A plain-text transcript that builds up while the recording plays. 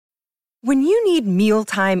When you need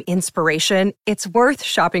mealtime inspiration, it's worth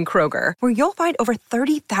shopping Kroger, where you'll find over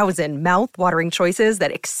 30,000 mouth-watering choices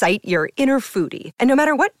that excite your inner foodie. And no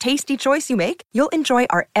matter what tasty choice you make, you'll enjoy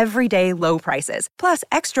our everyday low prices, plus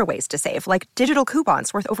extra ways to save, like digital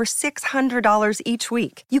coupons worth over $600 each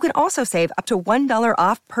week. You can also save up to $1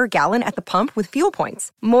 off per gallon at the pump with fuel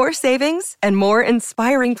points. More savings and more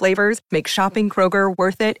inspiring flavors make shopping Kroger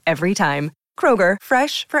worth it every time. Kroger,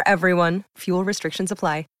 fresh for everyone. Fuel restrictions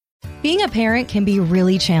apply. Being a parent can be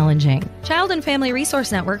really challenging. Child and Family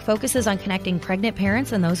Resource Network focuses on connecting pregnant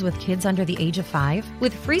parents and those with kids under the age of 5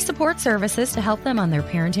 with free support services to help them on their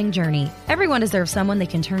parenting journey. Everyone deserves someone they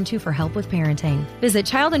can turn to for help with parenting. Visit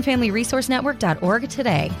childandfamilyresourcenetwork.org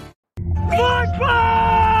today.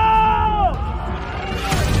 Football!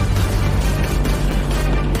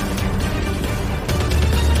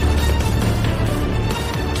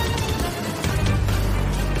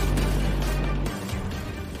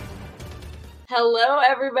 Hello,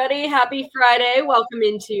 everybody. Happy Friday. Welcome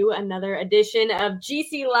into another edition of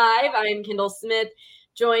GC Live. I am Kendall Smith,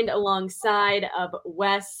 joined alongside of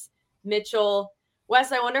Wes Mitchell.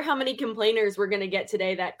 Wes, I wonder how many complainers we're going to get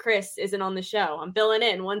today that Chris isn't on the show. I'm filling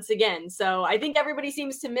in once again. So I think everybody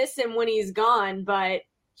seems to miss him when he's gone, but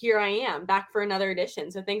here I am back for another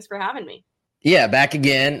edition. So thanks for having me. Yeah, back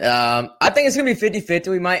again. I think it's going to be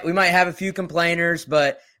 50-50. We might have a few complainers,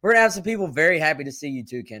 but we're going to have some people very happy to see you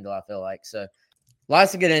too, Kendall, I feel like. So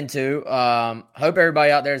lots to get into. Hope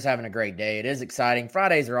everybody out there is having a great day. It is exciting.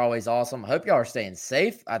 Fridays are always awesome. I hope y'all are staying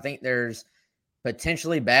safe. I think there's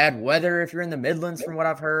potentially bad weather if you're in the Midlands from what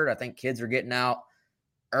I've heard. I think kids are getting out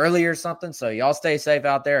early or something. So y'all stay safe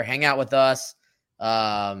out there. Hang out with us.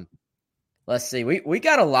 Let's see. We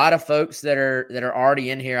got a lot of folks that are already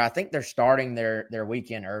in here. I think they're starting their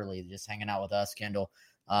weekend early, just hanging out with us, Kendall.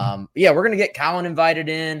 Yeah, we're going to get Colin invited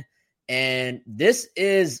in. And this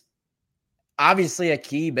is obviously a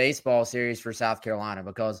key baseball series for South Carolina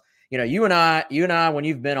because, you and I, when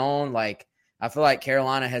you've been on, like, I feel like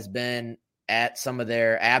Carolina has been at some of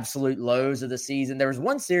their absolute lows of the season. There was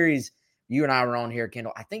one series you and I were on here,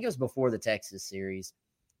 Kendall. I think it was before the Texas series.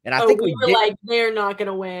 And I think we were like, they're not going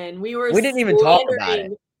to win. We didn't even talk about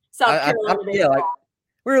it. South Carolina baseball.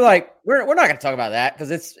 We were like, we're not going to talk about that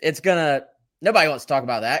because it's going to – nobody wants to talk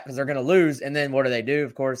about that because they're going to lose. And then what do?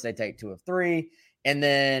 Of course, they take 2 of 3. And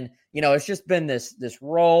then, it's just been this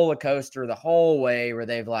roller coaster the whole way where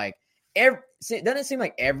they've like doesn't it seem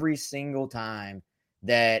like every single time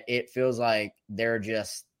that it feels like they're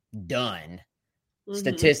just done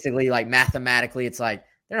statistically, like mathematically, it's like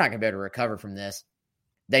they're not going to be able to recover from this.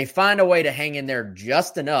 They find a way to hang in there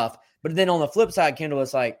just enough. But then on the flip side, Kendall,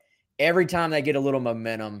 it's like every time they get a little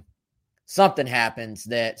momentum, something happens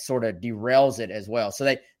that sort of derails it as well.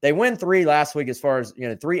 So they win 3 last week as far as,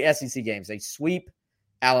 3 SEC games. They sweep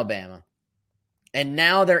Alabama. And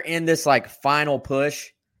now they're in this like final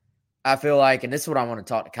push, I feel like, and this is what I want to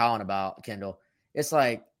talk to Colin about, Kendall. It's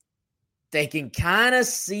like they can kind of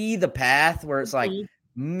see the path where it's like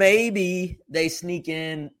maybe they sneak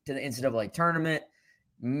in to the NCAA tournament.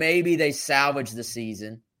 Maybe they salvage the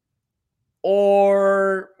season,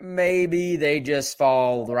 or maybe they just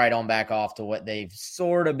fall right on back off to what they've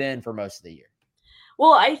sort of been for most of the year.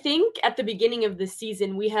 Well, I think at the beginning of the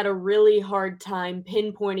season, we had a really hard time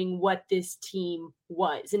pinpointing what this team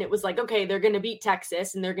was. And it was like, okay, they're going to beat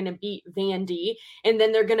Texas and they're going to beat Vandy, and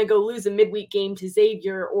then they're going to go lose a midweek game to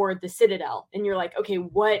Xavier or the Citadel. And you're like, okay,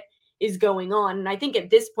 what is going on? And I think at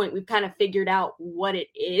this point, we've kind of figured out what it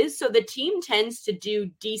is. So the team tends to do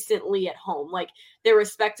decently at home. Like, they're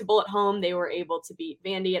respectable at home. They were able to beat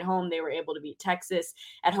Vandy at home. They were able to beat Texas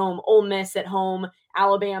at home, Ole Miss at home,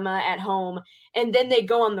 Alabama at home. And then they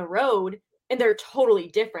go on the road and they're totally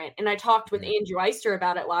different. And I talked with Andrew Eister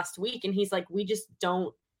about it last week, and he's like, we just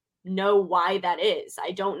don't know why that is.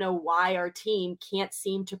 I don't know why our team can't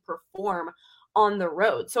seem to perform on the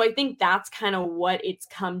road. So I think that's kind of what it's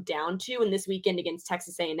come down to. And this weekend against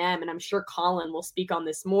Texas A&M, and I'm sure Colin will speak on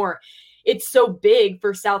this more, it's so big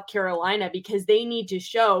for South Carolina because they need to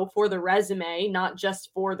show for the resume, not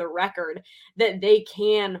just for the record, that they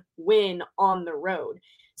can win on the road.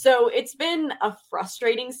 So it's been a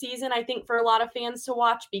frustrating season, I think, for a lot of fans to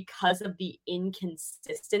watch because of the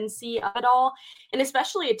inconsistency of it all. And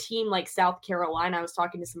especially a team like South Carolina. I was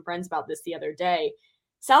talking to some friends about this the other day.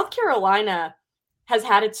 South Carolina has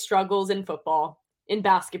had its struggles in football, in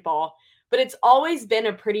basketball, but it's always been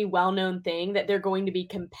a pretty well-known thing that they're going to be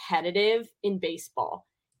competitive in baseball.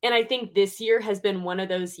 And I think this year has been one of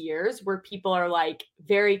those years where people are like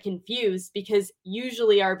very confused because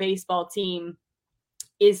usually our baseball team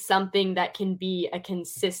is something that can be a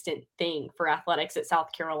consistent thing for athletics at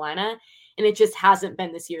South Carolina. and it just hasn't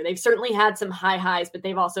been this year. They've certainly had some high highs, but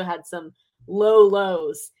they've also had some low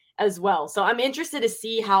lows as well. So I'm interested to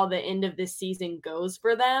see how the end of this season goes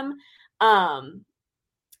for them. And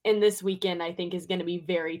this weekend, I think, is going to be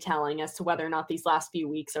very telling as to whether or not these last few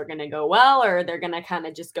weeks are going to go well, or they're going to kind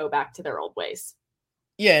of just go back to their old ways.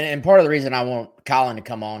 Yeah, and part of the reason I want Colin to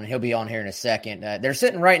come on, and he'll be on here in a second, they're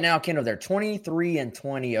sitting right now, Kendall, they're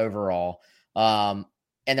 23-20 overall, and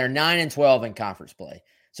they're 9-12 in conference play.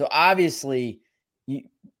 So obviously, you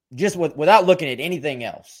just without looking at anything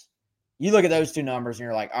else, you look at those two numbers and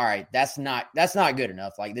you're like, all right, that's not good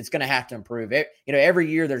enough. Like, it's going to have to improve. Every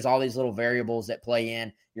year there's all these little variables that play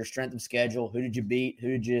in your strength of schedule. Who did you beat? Who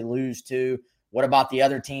did you lose to? What about the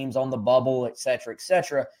other teams on the bubble, et cetera, et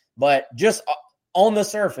cetera? But just on the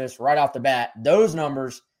surface, right off the bat, those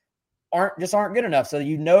numbers aren't good enough. So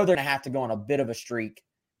they're going to have to go on a bit of a streak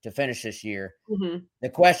to finish this year. Mm-hmm. The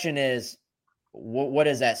question is, what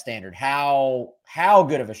is that standard? How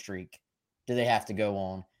good of a streak do they have to go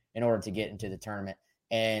on in order to get into the tournament?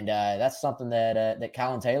 And that's something that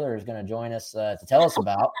Colin Taylor is going to join us to tell us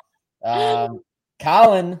about.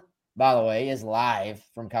 Colin, by the way, is live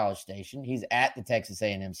from College Station. He's at the Texas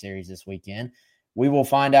A&M series this weekend. We will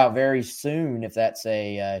find out very soon if that's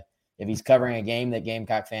if he's covering a game that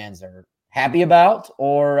Gamecock fans are happy about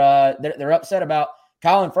or they're upset about.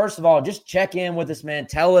 Colin, first of all, just check in with us, man.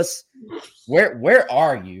 Tell us where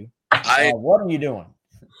are you? What are you doing?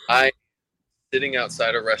 I'm sitting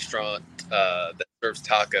outside a restaurant that serves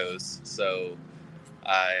tacos. So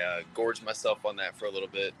I gorged myself on that for a little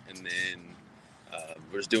bit, and then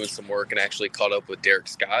we're just doing some work and actually caught up with Derek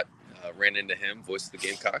Scott. Ran into him, voice of the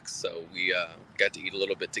Gamecocks. So we got to eat a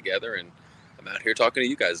little bit together, and I'm out here talking to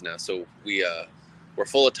you guys now. So we're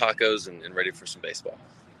full of tacos and ready for some baseball.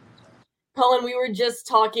 Colin, we were just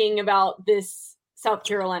talking about this South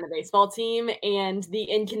Carolina baseball team and the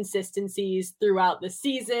inconsistencies throughout the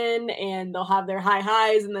season, and they'll have their high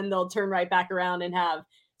highs and then they'll turn right back around and have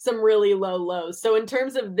some really low lows. So in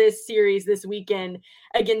terms of this series this weekend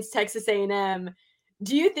against Texas A&M,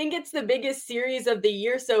 do you think it's the biggest series of the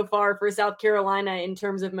year so far for South Carolina in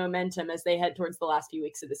terms of momentum as they head towards the last few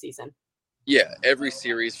weeks of the season? Yeah, every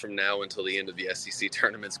series from now until the end of the SEC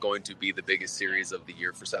tournament is going to be the biggest series of the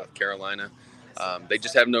year for South Carolina. They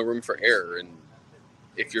just have no room for error. And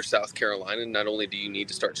if you're South Carolina, not only do you need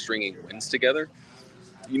to start stringing wins together,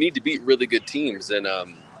 you need to beat really good teams. And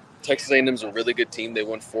Texas A&M's a really good team. They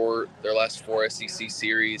won their last four SEC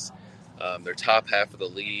series. They're top half of the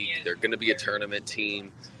league. They're going to be a tournament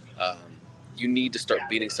team. You need to start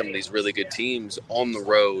beating some of these really good teams on the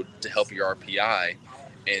road to help your RPI.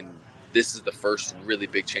 And this is the first really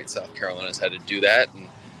big chance South Carolina's had to do that. And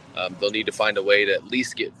they'll need to find a way to at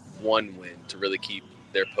least get one win to really keep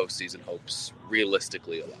their postseason hopes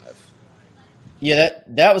realistically alive. Yeah,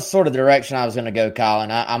 that was sort of the direction I was going to go,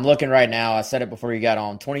 Colin. I'm looking right now. I said it before you got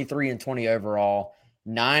on. 23-20 overall,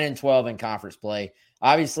 9-12 in conference play.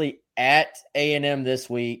 Obviously, at A&M this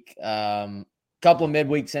week, couple of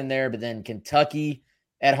midweeks in there, but then Kentucky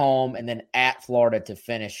at home and then at Florida to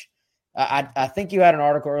finish. I think you had an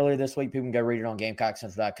article earlier this week. People can go read it on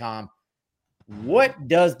GamecockCentral.com. What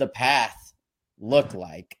does the path look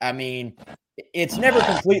like? I mean, it's never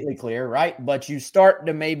completely clear, right? But you start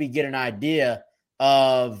to maybe get an idea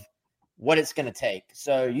of what it's going to take.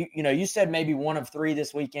 So, you said maybe one of three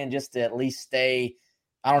this weekend just to at least stay,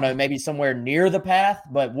 I don't know, maybe somewhere near the path.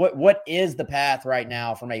 But what is the path right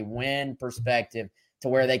now from a win perspective to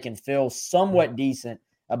where they can feel somewhat decent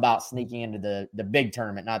about sneaking into the big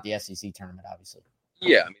tournament, not the SEC tournament, obviously?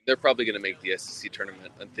 Yeah, I mean, they're probably going to make the SEC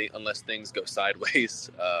tournament unless things go sideways.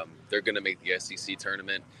 They're going to make the SEC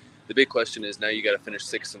tournament. The big question is now you got to finish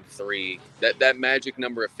 6-3. That magic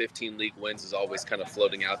number of 15 league wins is always kind of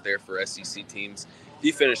floating out there for SEC teams. If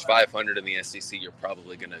you finish 500 in the SEC, you're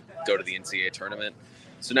probably going to go to the NCAA tournament.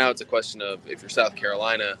 So now it's a question of, if you're South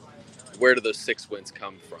Carolina, where do those 6 wins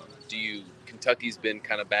come from? Kentucky's been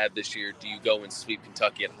kind of bad this year. Do you go and sweep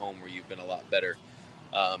Kentucky at home where you've been a lot better?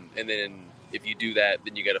 And then if you do that,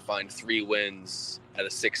 then you got to find 3 wins out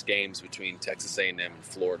of 6 games between Texas A&M and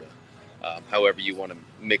Florida. However you want to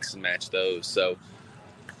mix and match those. So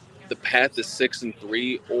the path is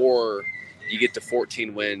 6-3, or you get to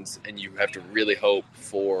 14 wins and you have to really hope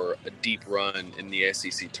for a deep run in the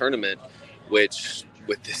SEC tournament, which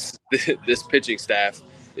with this pitching staff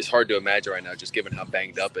is hard to imagine right now, just given how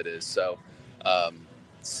banged up it is. So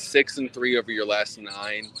 6-3 over your last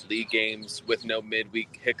 9 league games with no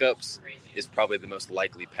midweek hiccups is probably the most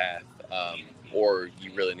likely path, or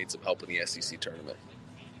you really need some help in the SEC tournament.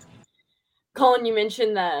 Colin, you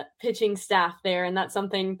mentioned the pitching staff there, and that's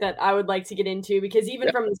something that I would like to get into because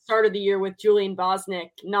even from the start of the year with Julian Bosnick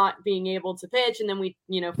not being able to pitch, and then we,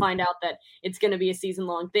 find out that it's going to be a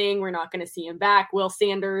season-long thing. We're not going to see him back. Will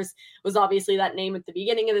Sanders was obviously that name at the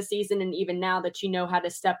beginning of the season, and even now that how to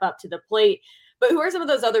step up to the plate. But who are some of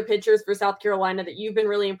those other pitchers for South Carolina that you've been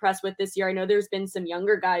really impressed with this year? I know there's been some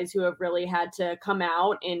younger guys who have really had to come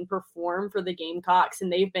out and perform for the Gamecocks,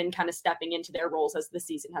 and they've been kind of stepping into their roles as the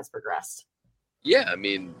season has progressed. Yeah, I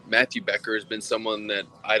mean, Matthew Becker has been someone that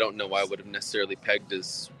I don't know I would have necessarily pegged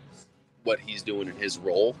as what he's doing in his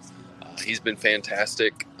role. He's been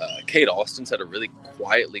fantastic. Cade Austin's had a really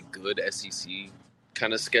quietly good SEC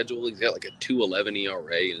kind of schedule. He's got like a 2.11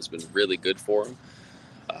 ERA and it's been really good for him.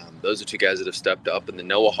 Those are two guys that have stepped up. And then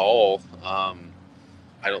Noah Hall, I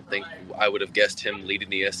don't think I would have guessed him leading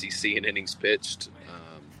the SEC in innings pitched,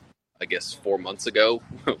 I guess 4 months ago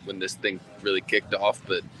when this thing really kicked off.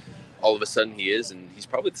 But all of a sudden he is, and he's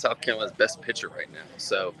probably South Carolina's best pitcher right now.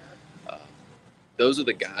 So those are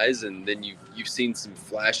the guys, and then you've seen some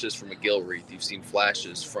flashes from McGilreath. You've seen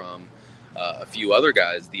flashes from a few other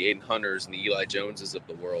guys, the Aiden Hunters and the Eli Joneses of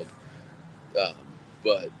the world.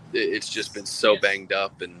 But it's just been so banged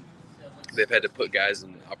up, and they've had to put guys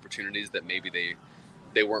in opportunities that maybe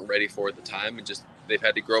they weren't ready for at the time, and just they've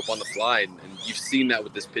had to grow up on the fly. And you've seen that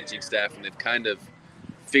with this pitching staff, and they've kind of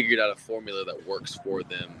figured out a formula that works for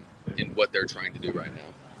them in what they're trying to do right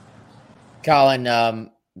now. Colin,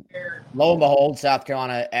 lo and behold, South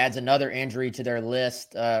Carolina adds another injury to their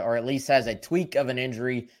list, or at least has a tweak of an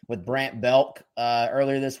injury with Brant Belk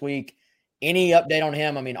earlier this week. Any update on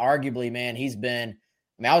him? I mean, arguably, man,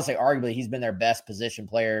 I would say arguably he's been their best position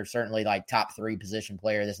player, certainly like top 3 position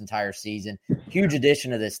player this entire season. Huge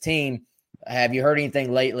addition to this team. Have you heard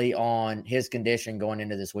anything lately on his condition going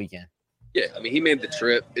into this weekend? Yeah, I mean, he made the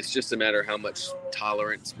trip. It's just a matter of how much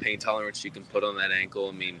pain tolerance you can put on that ankle.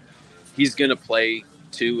 I mean, he's going to play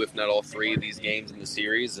 2, if not all 3 of these games in the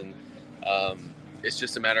series, and it's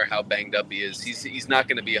just a matter of how banged up he is. He's not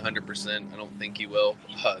going to be 100%. I don't think he will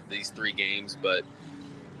these 3 games, but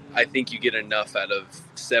I think you get enough out of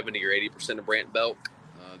 70 or 80% of Brant Belk,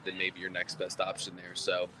 then maybe your next best option there.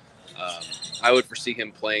 So I would foresee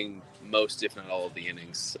him playing most, if not all, of the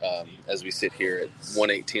innings as we sit here at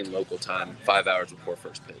 1:18 local time, 5 hours before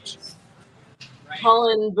first pitch.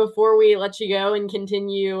 Colin, before we let you go and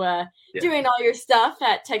continue doing all your stuff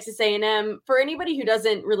at Texas A&M, for anybody who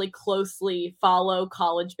doesn't really closely follow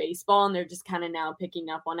college baseball and they're just kind of now picking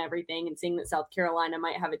up on everything and seeing that South Carolina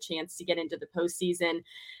might have a chance to get into the postseason,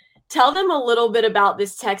 tell them a little bit about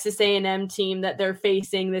this Texas A&M team that they're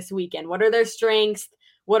facing this weekend. What are their strengths?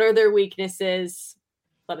 What are their weaknesses?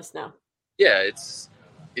 Let us know. Yeah, it's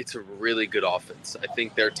a really good offense. I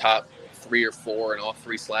think they're top 3 or 4 in all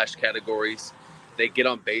 3 slash categories. They get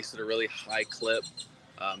on base at a really high clip.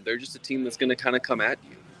 They're just a team that's going to kind of come at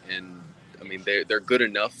you. And, I mean, they're good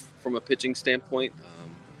enough from a pitching standpoint.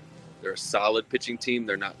 They're a solid pitching team.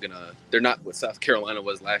 They're not what South Carolina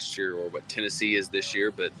was last year or what Tennessee is this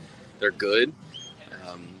year, but they're good.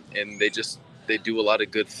 And they do a lot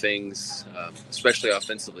of good things, especially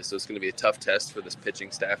offensively. So it's going to be a tough test for this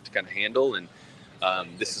pitching staff to kind of handle. And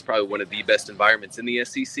this is probably one of the best environments in the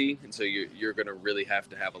SEC. And so you're going to really have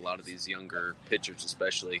to have a lot of these younger pitchers,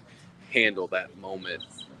 especially, handle that moment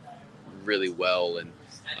really well. And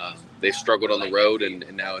they've struggled on the road, and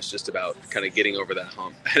now it's just about kind of getting over that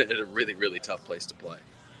hump at a really, really tough place to play.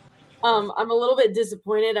 I'm a little bit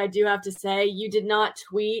disappointed, I do have to say. You did not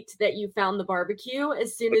tweet that you found the barbecue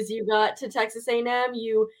as soon as you got to Texas A&M.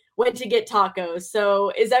 You went to get tacos.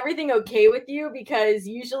 So is everything okay with you? Because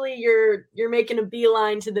usually you're making a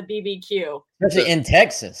beeline to the BBQ. Especially in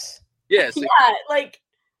Texas. Yeah. So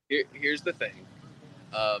here's the thing.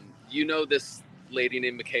 This lady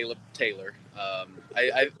named Michaela Taylor.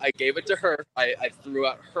 I gave it to her. I threw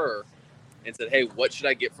out her and said, hey, what should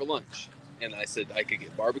I get for lunch? And I said, I could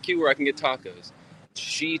get barbecue or I can get tacos.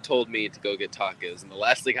 She told me to go get tacos. And the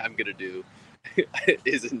last thing I'm going to do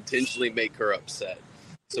is intentionally make her upset.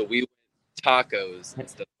 So we went tacos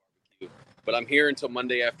instead of barbecue. But I'm here until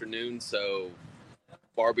Monday afternoon, so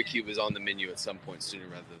barbecue is on the menu at some point sooner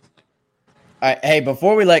rather than later. All right, hey,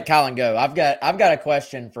 before we let Colin go, I've got a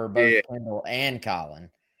question for both Kendall and Colin.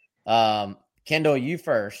 Kendall, you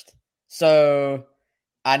first. So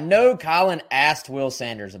I know Colin asked Will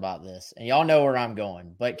Sanders about this, and y'all know where I'm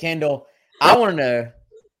going. But Kendall, I want to know,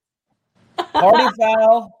 party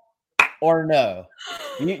foul or no?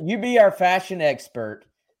 You be our fashion expert.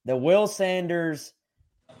 The Will Sanders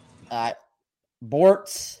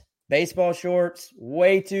Bortz baseball shorts,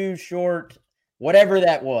 way too short, whatever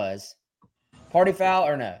that was. Party foul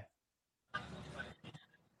or no?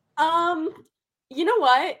 You know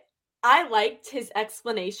what? I liked his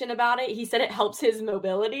explanation about it. He said it helps his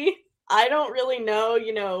mobility. I don't really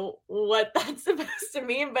know, what that's supposed to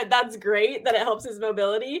mean, but that's great that it helps his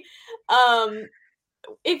mobility. Um,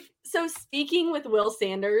 speaking with Will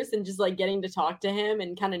Sanders and just like getting to talk to him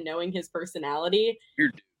and kind of knowing his personality,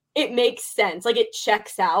 it makes sense. Like it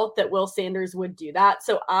checks out that Will Sanders would do that.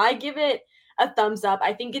 So I give it a thumbs up.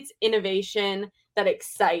 I think it's innovation that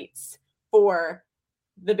excites for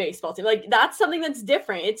the baseball team. Like that's something that's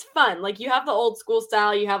different. It's fun. Like you have the old school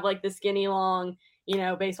style, you have like the skinny long,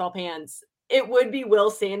 baseball pants. It would be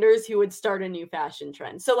Will Sanders who would start a new fashion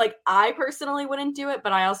trend. So like I personally wouldn't do it,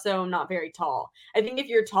 but I also am not very tall. I think if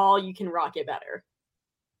you're tall, you can rock it better.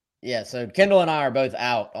 Yeah, so Kendall and I are both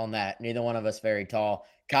out on that. Neither one of us very tall.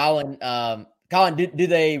 Colin, do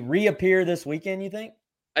they reappear this weekend, you think?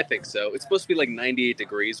 I think so. It's supposed to be like 98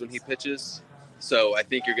 degrees when he pitches. So I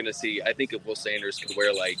think you're going to see, I think if Will Sanders could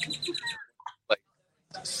wear like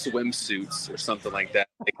swimsuits or something like that,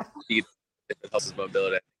 it helps his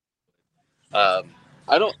mobility. As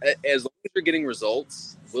long as you're getting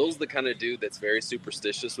results, Will's the kind of dude that's very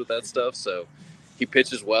superstitious with that stuff. So he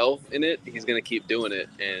pitches well in it. He's going to keep doing it.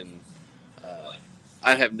 And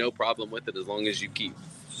I have no problem with it as long as you keep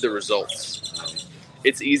the results.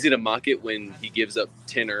 It's easy to mock it when he gives up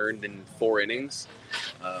 10 earned in 4 innings.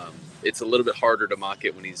 It's a little bit harder to mock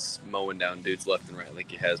it when he's mowing down dudes left and right like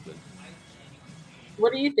he has been.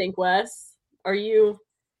 What do you think, Wes? Are you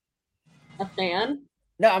a fan?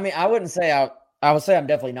 No, I mean, I wouldn't say I would say I'm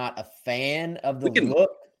definitely not a fan of the look.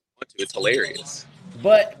 It's hilarious.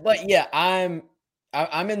 But yeah, I'm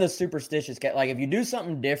in the superstitious cat. Like if you do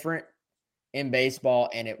something different in baseball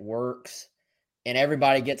and it works and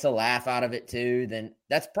everybody gets a laugh out of it too, then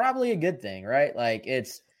that's probably a good thing, right? Like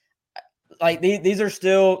it's like these are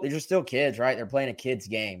still kids, right? They're playing a kid's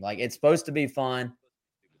game. Like it's supposed to be fun.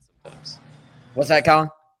 What's that, Colin?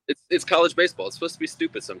 It's college baseball. It's supposed to be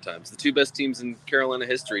stupid sometimes. The 2 best teams in Carolina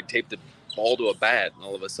history taped a ball to a bat, and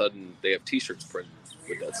all of a sudden they have T-shirts printed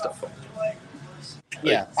with that stuff on.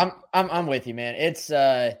 Yeah, I'm with you, man. It's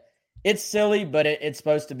silly, but it's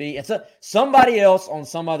supposed to be. Somebody else on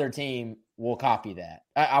some other team will copy that.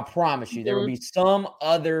 I promise you, there will be some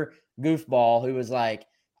other goofball who is like,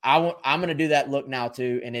 I'm going to do that look now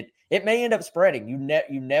too, and it may end up spreading. You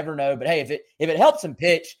never know. But hey, if it helps him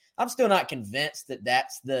pitch, I'm still not convinced that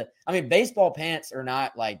that's the. I mean, baseball pants are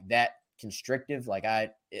not like that constrictive. Like I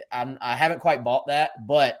haven't quite bought that,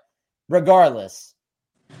 but regardless,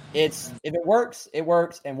 if it works, it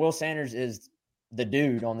works. And Will Sanders is the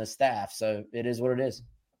dude on the staff, so it is what it is.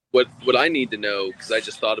 What I need to know, because I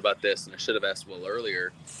just thought about this and I should have asked Will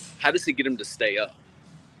earlier, how does he get him to stay up?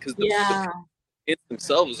 Because the pants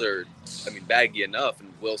themselves are, baggy enough,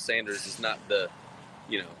 and Will Sanders is not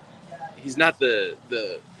he's not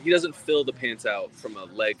he doesn't fill the pants out from a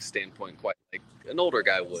leg standpoint quite like an older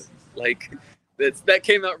guy would. Like that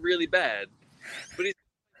came out really bad, but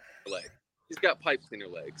he's got pipe cleaner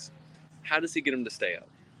legs. How does he get him to stay up?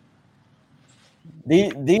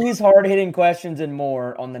 These hard-hitting questions and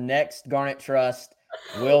more on the next Garnet Trust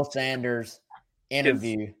Will Sanders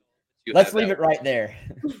interview. Let's leave it right there.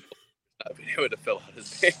 I've been able to fill out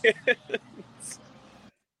his pants.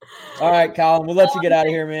 All right, Colin, we'll let you get out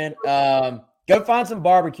of here, man. Go find some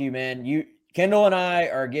barbecue, man. Kendall and I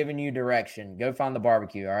are giving you direction. Go find the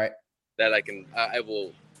barbecue, all right? That I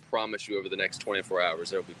will promise you over the next 24 hours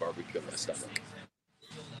there will be barbecue in my stomach.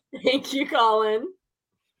 Thank you, Colin.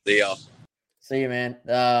 See y'all. See you, man.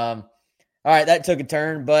 All right, that took a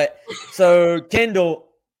turn, but so Kendall,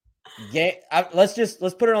 let's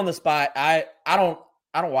put it on the spot. I don't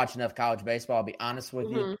watch enough college baseball. I'll be honest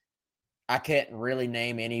with you. I can't really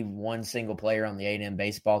name any one single player on the A&M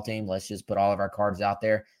baseball team. Let's just put all of our cards out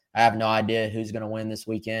there. I have no idea who's going to win this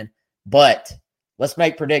weekend, but let's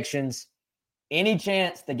make predictions. Any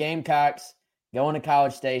chance the Gamecocks go into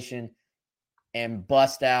College Station and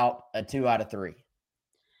bust out a 2 out of 3?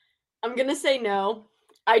 I'm going to say no.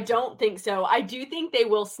 I don't think so. I do think they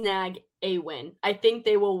will snag a win. I think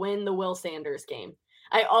they will win the Will Sanders game.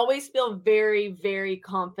 I always feel very, very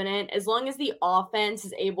confident as long as the offense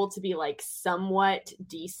is able to be like somewhat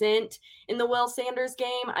decent in the Will Sanders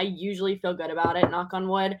game. I usually feel good about it, knock on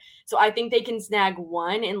wood. So I think they can snag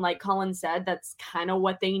one. And like Colin said, that's kind of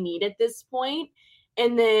what they need at this point,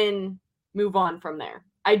 and then move on from there.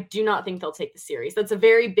 I do not think they'll take the series. That's a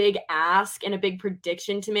very big ask and a big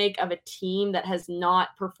prediction to make of a team that has not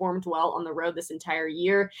performed well on the road this entire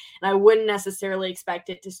year. And I wouldn't necessarily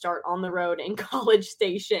expect it to start on the road in College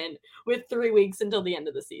Station with 3 weeks until the end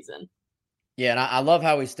of the season. Yeah, and I love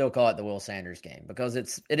how we still call it the Will Sanders game because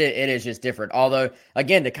it is just different. Although,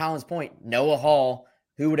 again, to Colin's point, Noah Hall,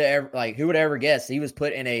 who would ever guess he was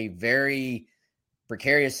put in a very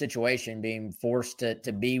precarious situation, being forced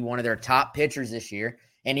to be one of their top pitchers this year,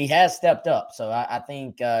 and he has stepped up. So I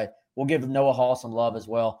think we'll give Noah Hall some love as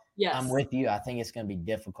well. Yes. I'm with you. I think it's going to be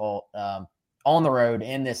difficult on the road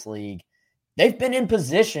in this league. They've been in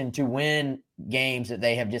position to win games that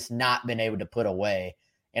they have just not been able to put away.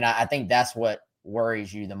 And I think that's what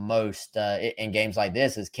worries you the most in games like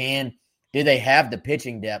this is do they have the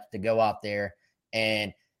pitching depth to go out there?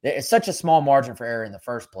 And it's such a small margin for error in the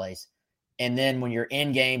first place. And then when you're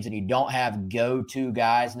in games and you don't have go-to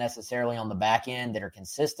guys necessarily on the back end that are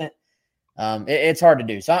consistent, it's hard to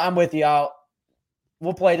do. So I'm with you.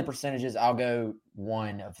 We'll play the percentages. I'll go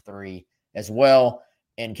 1 of 3 as well.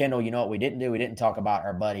 And Kendall, you know what we didn't do? We didn't talk about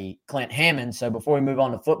our buddy Clint Hammond. So before we move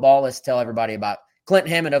on to football, let's tell everybody about Clint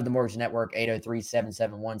Hammond of the Mortgage Network,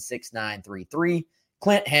 803-771-6933.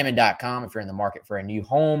 ClintHammond.com if you're in the market for a new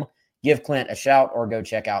home. Give Clint a shout or go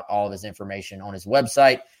check out all of his information on his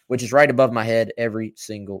website, which is right above my head every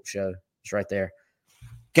single show. It's right there.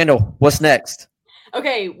 Kendall, what's next?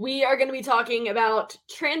 Okay, we are going to be talking about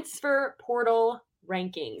transfer portal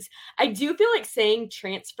rankings. I do feel like saying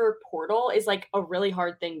transfer portal is like a really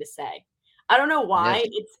hard thing to say. I don't know why. Yes.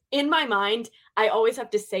 It's in my mind. I always have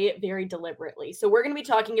to say it very deliberately. So we're going to be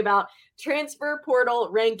talking about transfer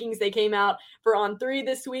portal rankings. They came out for On3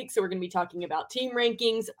 this week. So we're going to be talking about team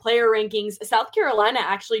rankings, player rankings. South Carolina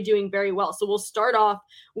actually doing very well. So we'll start off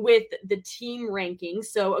with the team rankings.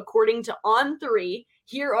 So according to On3,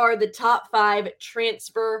 here are the top 5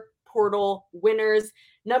 transfer portal winners.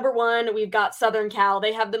 Number 1, we've got Southern Cal.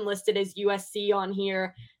 They have them listed as USC on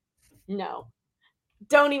here. No,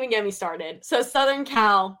 don't even get me started. So Southern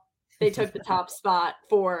Cal, they took the top spot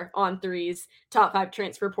for On3's top 5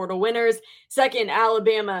 transfer portal winners. Second,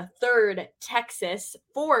 Alabama. Third, Texas.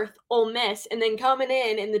 Fourth, Ole Miss. And then coming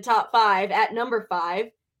in the top 5 at number 5,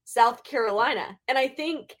 South Carolina. And I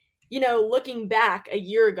think, looking back a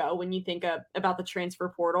year ago when you think about the transfer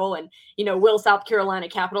portal and, will South Carolina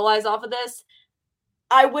capitalize off of this?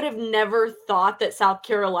 I would have never thought that South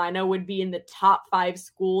Carolina would be in the top 5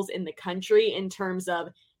 schools in the country in terms of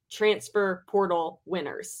transfer portal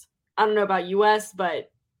winners. I don't know about US,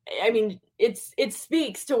 but I mean, it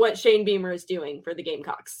speaks to what Shane Beamer is doing for the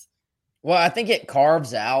Gamecocks. Well, I think it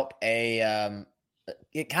carves out a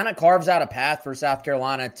path for South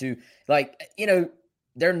Carolina to,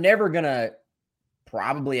 they're never going to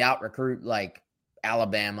probably out-recruit like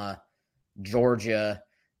Alabama, Georgia,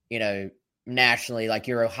 nationally, like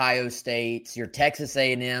your Ohio States, your Texas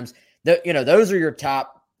A&Ms. Those are your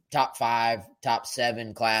top 5, top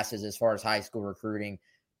 7 classes as far as high school recruiting.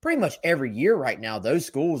 Pretty much every year right now, those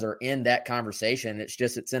schools are in that conversation. It's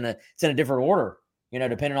just it's in a different order,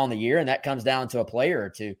 depending on the year, and that comes down to a player or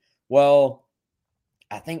two. Well,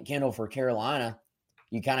 I think, Kendall, for Carolina,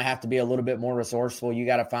 you kind of have to be a little bit more resourceful. You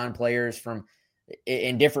got to find players from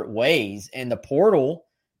in different ways, and the portal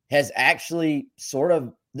has actually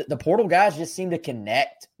the portal guys just seem to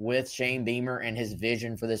connect with Shane Beamer and his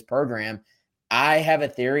vision for this program. I have a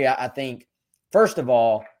theory. I think, first of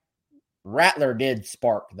all, Rattler did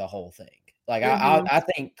spark the whole thing. Like, I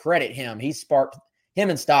think credit him. He sparked him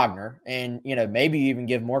and Stogner, and, maybe even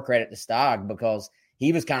give more credit to Stog because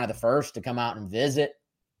he was kind of the first to come out and visit.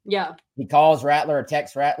 Yeah. He calls Rattler or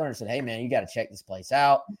texts Rattler and said, hey, man, you got to check this place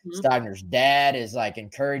out. Mm-hmm. Stogner's dad is,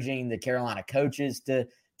 encouraging the Carolina coaches to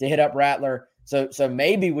hit up Rattler. So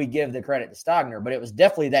maybe we give the credit to Stogner, but it was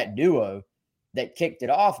definitely that duo that kicked it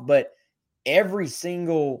off. But every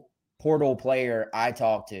single portal player I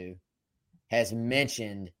talked to has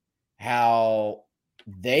mentioned how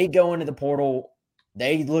they go into the portal,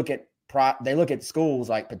 they look at schools,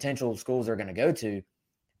 like potential schools they're going to go to,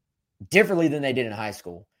 differently than they did in high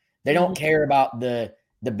school. They don't care about the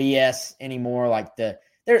BS anymore.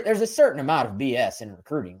 There's a certain amount of BS in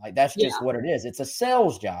recruiting. Like, that's just what it is. It's a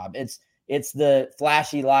sales job. It's the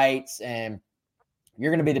flashy lights, and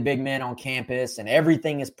you're going to be the big man on campus, and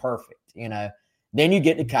everything is perfect. Then you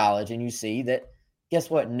get to college and you see that, guess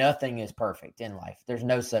what? Nothing is perfect in life. There's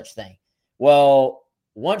no such thing. Well,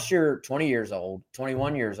 once you're 20 years old,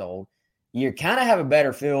 21 years old, you kind of have a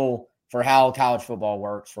better feel for how college football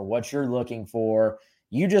works, for what you're looking for.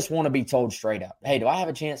 You just want to be told straight up, hey, do I have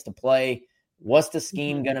a chance to play? What's the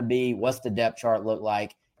scheme going to be? What's the depth chart look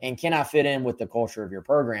like? And can I fit in with the culture of your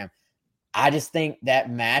program? I just think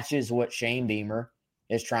that matches what Shane Beamer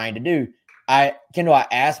is trying to do. Kendall, I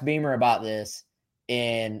asked Beamer about this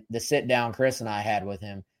in the sit-down Chris and I had with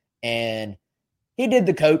him, and he did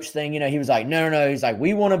the coach thing. He was like, no. He's like,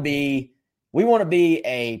 we want to be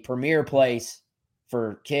a premier place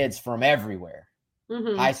for kids from everywhere.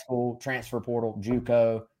 Mm-hmm. High school, transfer portal,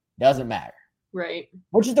 JUCO, doesn't matter. Right.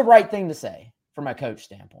 Which is the right thing to say from a coach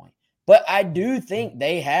standpoint. But I do think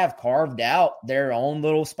they have carved out their own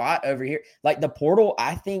little spot over here. Like the portal,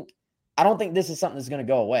 I don't think this is something that's going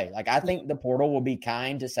to go away. Like I think the portal will be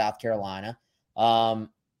kind to South Carolina for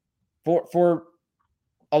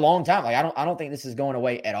a long time. Like I don't think this is going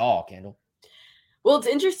away at all, Kendall. Well, it's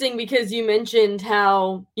interesting because you mentioned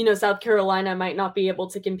how, South Carolina might not be able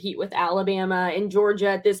to compete with Alabama and Georgia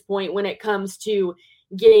at this point when it comes to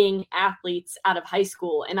getting athletes out of high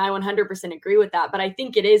school. And I 100% agree with that. But I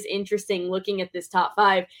think it is interesting looking at this top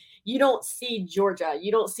 5. You don't see Georgia.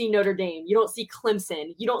 You don't see Notre Dame. You don't see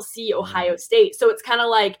Clemson. You don't see Ohio State. So it's kind of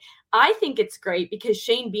like, I think it's great because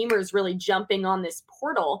Shane Beamer is really jumping on this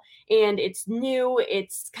portal and it's new.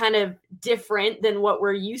 It's kind of different than what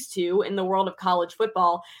we're used to in the world of college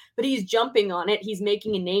football, but he's jumping on it. He's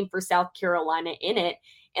making a name for South Carolina in it.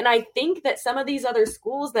 And I think that some of these other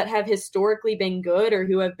schools that have historically been good or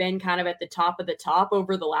who have been kind of at the top of the top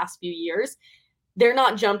over the last few years, they're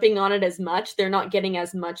not jumping on it as much. They're not getting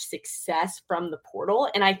as much success from the portal.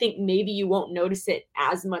 And I think maybe you won't notice it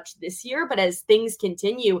as much this year, but as things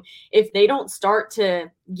continue, if they don't start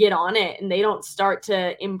to get on it and they don't start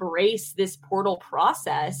to embrace this portal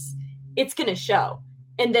process, it's going to show.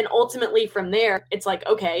 And then ultimately from there, it's like,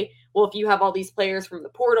 okay, well, if you have all these players from the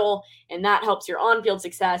portal and that helps your on-field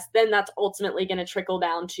success, then that's ultimately going to trickle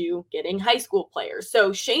down to getting high school players.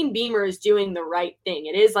 So Shane Beamer is doing the right thing.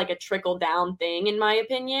 It is like a trickle-down thing, in my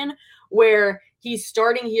opinion, where he's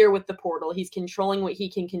starting here with the portal. He's controlling what he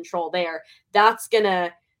can control there. That's going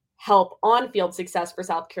to help on-field success for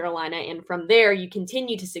South Carolina. And from there, you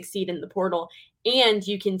continue to succeed in the portal and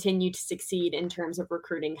you continue to succeed in terms of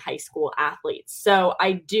recruiting high school athletes. So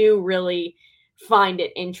I do really find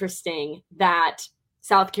it interesting that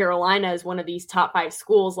South Carolina is one of these top 5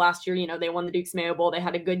 schools. Last year, they won the Duke's Mayo Bowl. They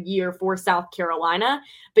had a good year for South Carolina,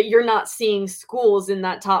 but you're not seeing schools in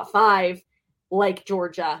that top 5 like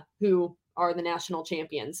Georgia, who are the national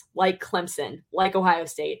champions, like Clemson, like Ohio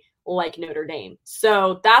State, like Notre Dame.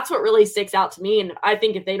 So that's what really sticks out to me. And I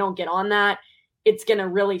think if they don't get on that, it's going to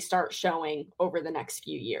really start showing over the next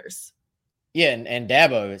few years. Yeah, and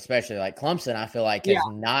Dabo, especially like Clemson, I feel like has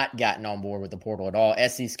not gotten on board with the portal at all.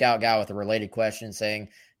 SC Scout guy with a related question saying,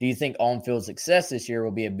 do you think on-field success this year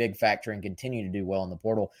will be a big factor and continue to do well in the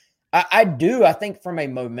portal? I do. I think from a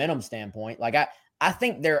momentum standpoint, like I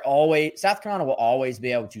think South Carolina will always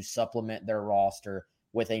be able to supplement their roster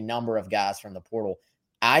with a number of guys from the portal.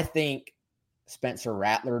 I think Spencer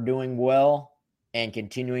Rattler doing well and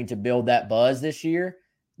continuing to build that buzz this year,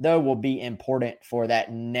 though, will be important for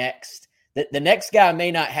that next – the next guy may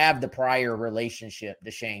not have the prior relationship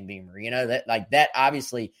to Shane Beamer. That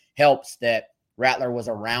obviously helps that Rattler was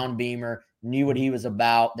around Beamer, knew what he was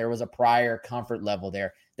about. There was a prior comfort level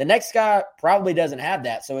there. The next guy probably doesn't have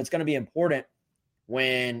that, so it's going to be important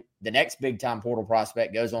when the next big-time portal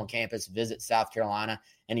prospect goes on campus, visits South Carolina,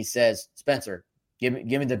 and he says, Spencer, give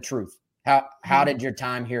me the truth. How did your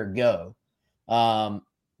time here go?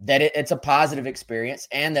 That it's a positive experience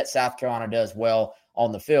and that South Carolina does well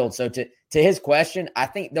on the field. So to his question, I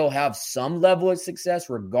think they'll have some level of success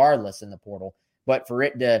regardless in the portal. But for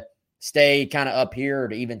it to stay kind of up here or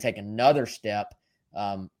to even take another step,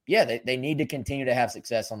 they need to continue to have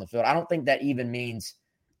success on the field. I don't think that even means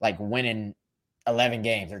like winning 11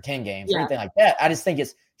 games or 10 games or anything like that. I just think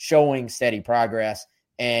it's showing steady progress.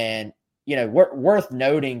 And, worth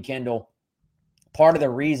noting, Kendall, part of the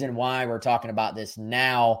reason why we're talking about this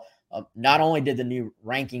now, not only did the new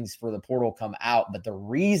rankings for the portal come out, but the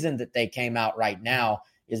reason that they came out right now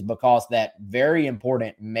is because that very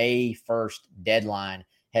important May 1st deadline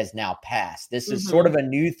has now passed. This is sort of a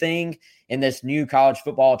new thing in this new college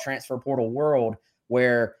football transfer portal world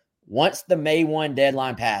where once the May 1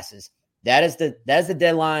 deadline passes, that's the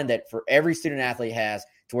deadline that for every student athlete has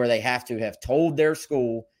to where they have to have told their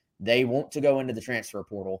school they want to go into the transfer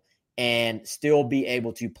portal and still be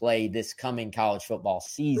able to play this coming college football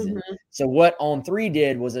season. So what On3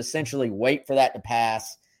 did was essentially wait for that to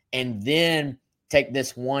pass and then take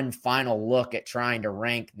this one final look at trying to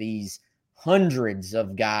rank these hundreds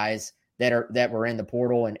of guys that were in the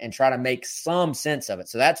portal and try to make some sense of it.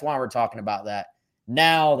 So that's why we're talking about that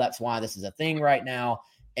now. That's why this is a thing right now.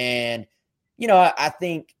 And, I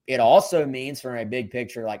think it also means from a big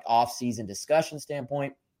picture, like off-season discussion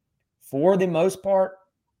standpoint, for the most part,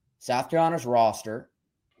 South Carolina's roster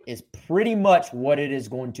is pretty much what it is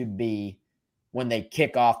going to be when they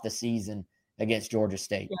kick off the season against Georgia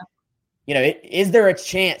State. Yeah. Is there a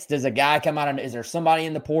chance? Does a guy come out? Is there somebody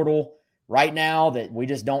in the portal right now that we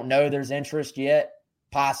just don't know there's interest yet?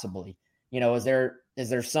 Possibly. Is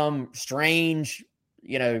there some strange,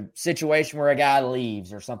 situation where a guy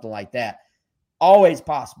leaves or something like that? always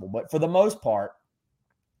possible. But for the most part,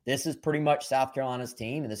 this is pretty much South Carolina's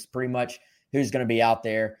team, and this is pretty much who's going to be out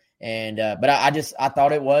there. And but I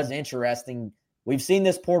thought it was interesting. We've seen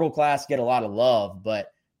this portal class get a lot of love,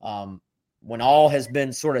 but when all has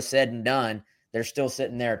been sort of said and done, they're still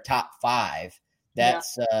sitting there top 5.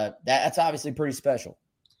 That's obviously pretty special.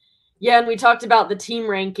 Yeah, and we talked about the team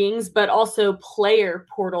rankings, but also player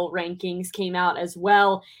portal rankings came out as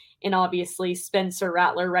well. And obviously Spencer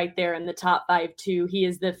Rattler right there in the top 5 too. He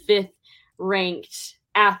is the 5th ranked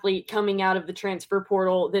athlete coming out of the transfer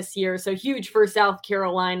portal this year. So huge for South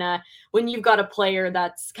Carolina when you've got a player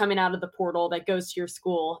that's coming out of the portal that goes to your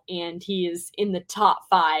school, and he is in the top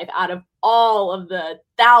 5 out of all of the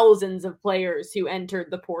thousands of players who entered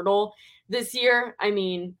the portal this year. I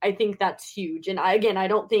mean, I think that's huge. And I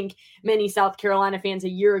don't think many South Carolina fans a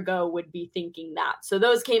year ago would be thinking that. So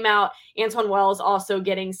those came out. Antwane Wells also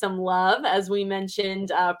getting some love, as we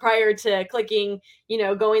mentioned prior to clicking,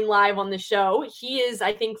 going live on the show. He is,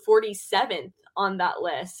 I think, 47th on that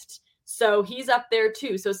list. So he's up there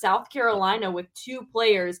too. So South Carolina with 2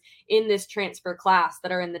 players in this transfer class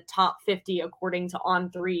that are in the top 50 according to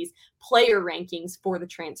On3's player rankings for the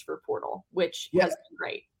transfer portal, which has been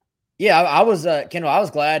great. Yeah, I was, Kendall, I was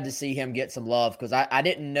glad to see him get some love because I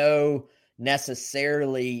didn't know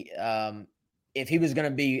necessarily if he was going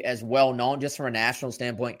to be as well known just from a national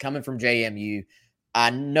standpoint. Coming from JMU, I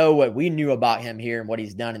know what we knew about him here and what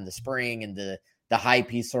he's done in the spring and the hype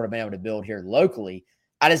he's sort of been able to build here locally.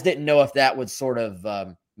 I just didn't know if that would sort of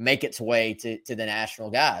make its way to the national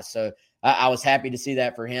guys. So I was happy to see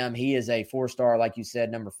that for him. He is a 4-star, like you said,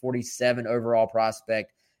 number 47 overall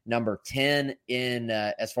prospect. Number 10 in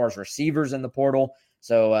as far as receivers in the portal.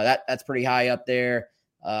 So that's pretty high up there.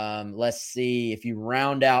 Let's see. If you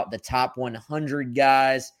round out the top 100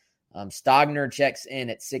 guys, Stogner checks in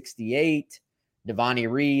at 68. Devontae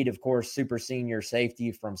Reed, of course, super senior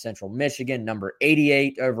safety from Central Michigan, number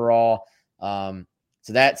 88 overall.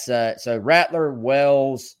 So that's so Rattler,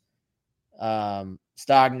 Wells,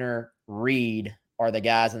 Stogner, Reed are the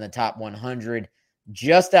guys in the top 100.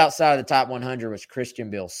 Just outside of the top 100 was Christian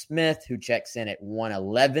Bill Smith, who checks in at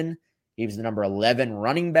 111. He was the number 11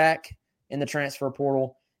 running back in the transfer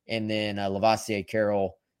portal. And then Lavassier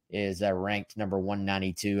Carroll is ranked number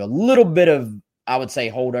 192. A little bit of, I would say,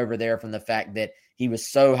 holdover there from the fact that he was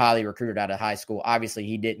so highly recruited out of high school. Obviously,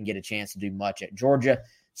 he didn't get a chance to do much at Georgia.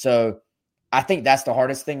 So I think that's the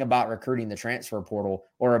hardest thing about recruiting the transfer portal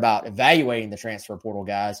or about evaluating the transfer portal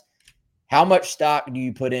guys. How much stock do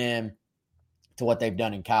you put in to what they've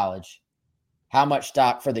done in college? How much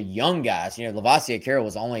stock for the young guys? Lavassier Carroll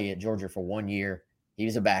was only at Georgia for 1 year. He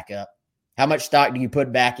was a backup. How much stock do you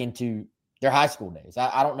put back into their high school days?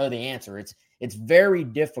 I don't know the answer. It's very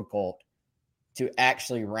difficult to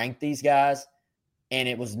actually rank these guys, and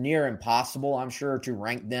it was near impossible, I'm sure, to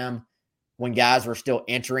rank them when guys were still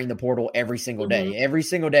entering the portal every single day. Mm-hmm. Every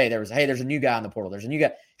single day there was, hey, there's a new guy in the portal. There's a new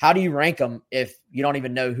guy. How do you rank them if you don't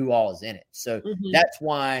even know who all is in it? So that's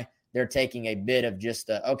why they're taking a bit of just,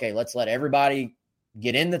 okay, let's let everybody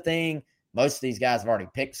get in the thing. Most of these guys have already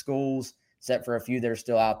picked schools, except for a few that are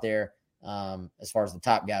still out there as far as the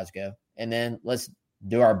top guys go. And then let's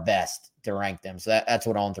do our best to rank them. So that's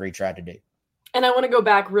what On3 tried to do. And I want to go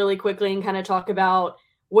back really quickly and kind of talk about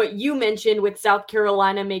what you mentioned with South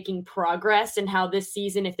Carolina making progress and how this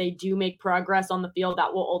season, if they do make progress on the field,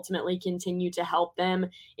 that will ultimately continue to help them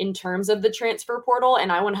in terms of the transfer portal. And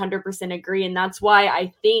I 100% agree. And that's why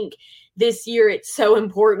I think this year it's so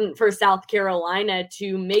important for South Carolina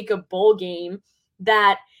to make a bowl game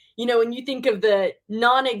that, when you think of the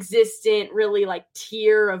non-existent really like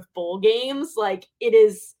tier of bowl games, like it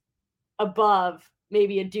is above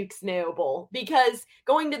maybe a Duke's Mayo Bowl, because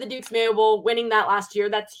going to the Duke's Mayo Bowl, winning that last year,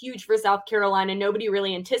 that's huge for South Carolina. Nobody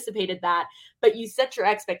really anticipated that, but you set your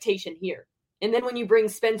expectation here. And then when you bring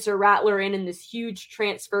Spencer Rattler in this huge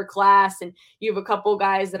transfer class, and you have a couple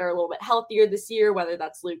guys that are a little bit healthier this year, whether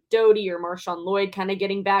that's Luke Doty or Marshawn Lloyd kind of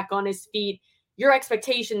getting back on his feet, your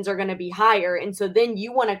expectations are going to be higher. And so then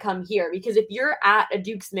you want to come here, because if you're at a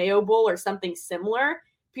Duke's Mayo Bowl or something similar,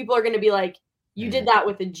 people are going to be like, you did that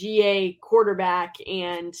with a GA quarterback,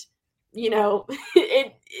 and you know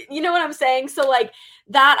what I'm saying? So like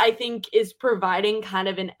that, I think, is providing kind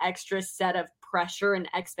of an extra set of pressure and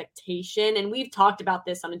expectation. And we've talked about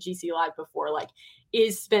this on a GC Live before. Like,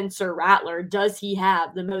 is Spencer Rattler, does he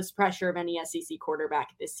have the most pressure of any SEC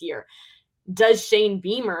quarterback this year? Does Shane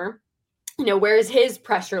Beamer, where's his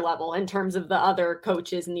pressure level in terms of the other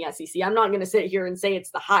coaches in the SEC? I'm not going to sit here and say it's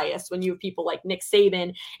the highest when you have people like Nick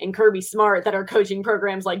Saban and Kirby Smart that are coaching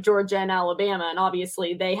programs like Georgia and Alabama. And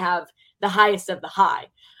obviously they have the highest of the high.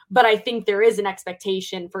 But I think there is an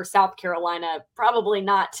expectation for South Carolina, probably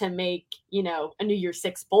not to make, you know, a New Year's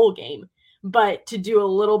Six bowl game, but to do a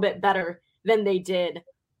little bit better than they did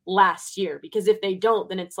last year. Because if they don't,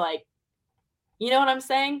 then it's like, you know what I'm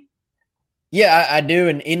saying? Yeah, I do.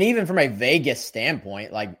 And even from a Vegas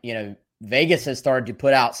standpoint, like, you know, Vegas has started to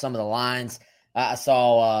put out some of the lines. I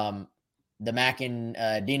saw the Mac and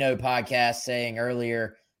Dino podcast saying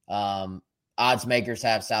earlier, odds makers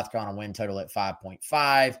have South Carolina win total at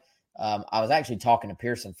 5.5. I was actually talking to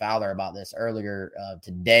Pearson Fowler about this earlier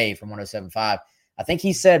today from 107.5. I think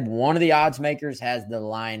he said one of the odds makers has the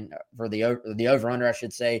line for the over-under, I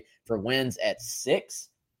should say, for wins at 6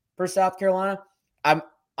 for South Carolina.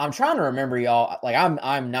 I'm trying to remember, y'all. Like,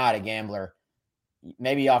 I'm not a gambler.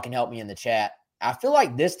 Maybe y'all can help me in the chat. I feel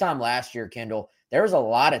like this time last year, Kendall, there was a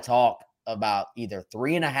lot of talk about either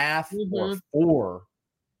 3.5 or 4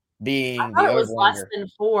 being the over-under. It was less than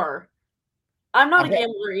 4. I'm not a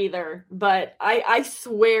gambler either, but I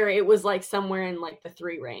swear it was like somewhere in like the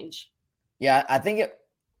 3 range. Yeah, I think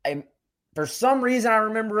for some reason I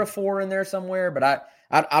remember a 4 in there somewhere, but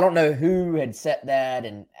I don't know who had set that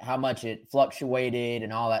and how much it fluctuated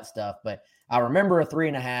and all that stuff. But I remember a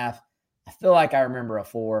 3.5. I feel like I remember a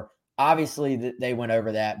 4. Obviously, they went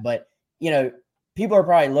over that, but you know, people are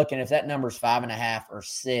probably looking if that number's 5.5 or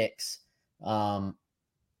 6.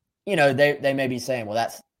 You know, they may be saying, well,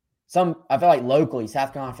 that's some. I feel like locally,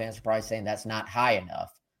 South Carolina fans are probably saying that's not high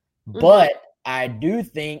enough. Mm-hmm. But I do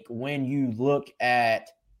think when you look at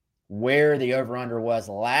where the over/under was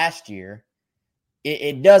last year,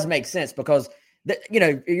 it does make sense because you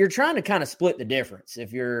know, you're trying to kind of split the difference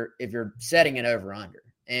if you're setting it over/under,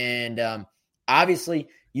 and obviously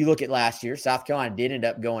you look at last year, South Carolina did end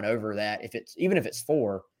up going over that. Even if it's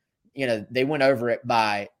 4, you know, they went over it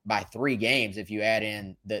by 3 games if you add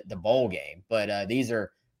in the bowl game. But these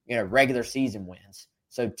are, you know, regular season wins,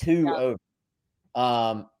 so 2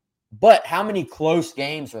 over. But how many close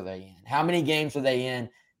games are they in? How many games are they in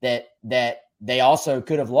that they also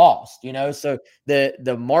could have lost? You know, so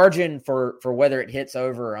the margin for whether it hits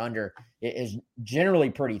over or under is generally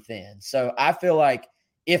pretty thin. So I feel like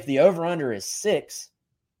if the over under is 6,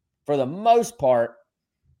 for the most part,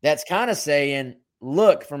 that's kind of saying,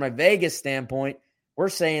 look, from a Vegas standpoint, we're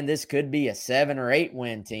saying this could be a 7 or 8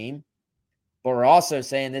 win team, but we're also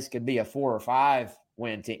saying this could be a 4 or 5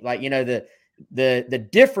 win team. Like, you know, the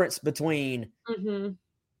difference between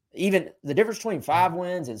even the difference between 5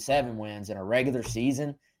 wins and 7 wins in a regular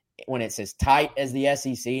season, when it's as tight as the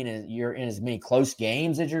SEC and you're in as many close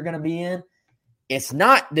games as you're going to be in, it's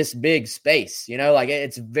not this big space, you know, like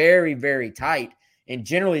it's very, very tight. And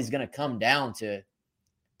generally it's going to come down to,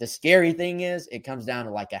 the scary thing is it comes down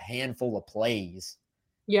to like a handful of plays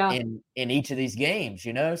in each of these games,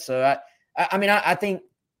 you know? So I think,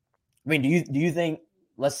 do you think,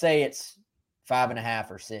 let's say it's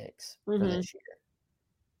 5.5 or 6 for this year.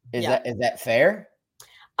 Is that fair?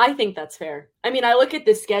 I think that's fair. I mean, I look at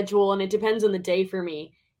the schedule and it depends on the day for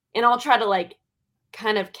me. And I'll try to like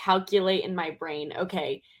kind of calculate in my brain,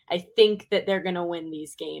 okay, I think that they're going to win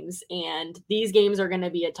these games and these games are going to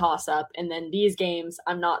be a toss up. And then these games,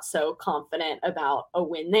 I'm not so confident about a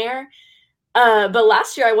win there. But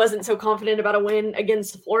last year I wasn't so confident about a win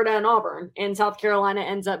against Florida and Auburn, and South Carolina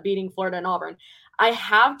ends up beating Florida and Auburn. I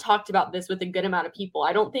have talked about this with a good amount of people.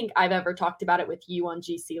 I don't think I've ever talked about it with you on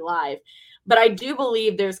GC Live, but I do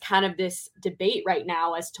believe there's kind of this debate right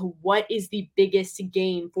now as to what is the biggest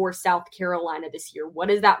game for South Carolina this year.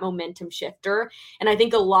 What is that momentum shifter? And I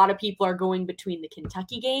think a lot of people are going between the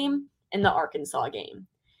Kentucky game and the Arkansas game.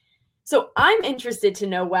 So I'm interested to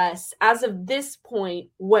know, Wes, as of this point,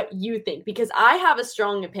 what you think, because I have a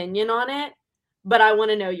strong opinion on it, but I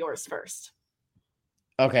want to know yours first.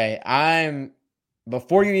 Okay,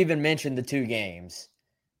 before you even mentioned the 2 games,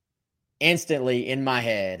 instantly in my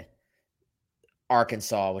head,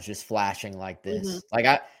 Arkansas was just flashing like this.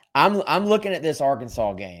 Like I'm looking at this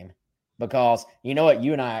Arkansas game because, you know what,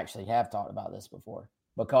 you and I actually have talked about this before,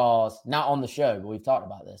 because not on the show, but we've talked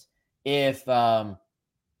about this. If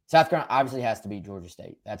South Carolina obviously has to beat Georgia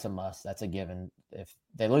State. That's a must. That's a given. If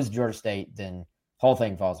they lose to Georgia State, then whole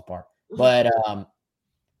thing falls apart. But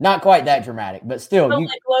not quite that dramatic, but still,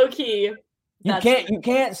 like low key. You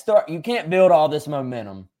can't build all this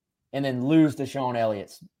momentum and then lose to Sean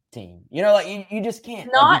Elliott's team. You know, like you just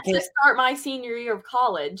can't. Not to start my senior year of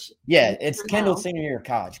college. Yeah, it's Kendall's senior year of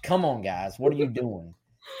college. Come on, guys. What are you doing?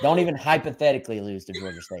 Don't even hypothetically lose to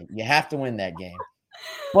Georgia State. You have to win that game.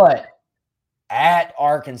 But at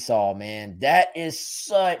Arkansas, man, that is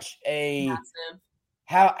such a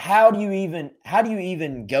massive. How do you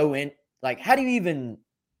even go in? Like, how do you even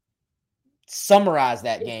summarize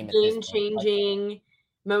that game? Game changing.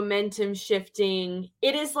 momentum shifting.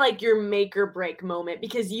 It is like your make or break moment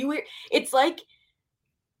because it's like,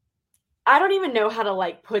 I don't even know how to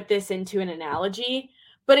like put this into an analogy,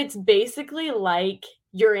 but it's basically like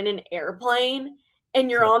you're in an airplane and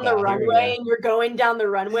you're on the runway and you're going down the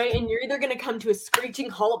runway and you're either going to come to a screeching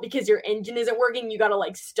halt because your engine isn't working, you got to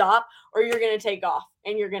like stop, or you're going to take off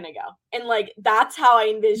and you're going to go. And like, that's how I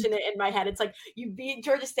envision it in my head. It's like you be at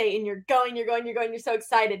Georgia State and you're going, you're so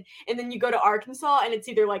excited. And then you go to Arkansas and it's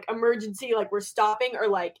either like emergency, like we're stopping, or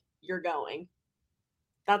like you're going.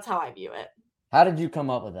 That's how I view it. How did you come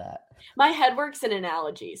up with that? My head works in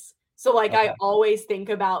analogies. So like, okay. I always think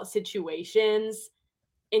about situations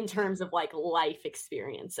in terms of like life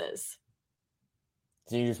experiences.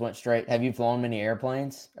 So you just went straight. Have you flown many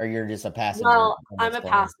airplanes, or you're just a passenger? Well, I'm a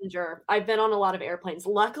passenger. I've been on a lot of airplanes.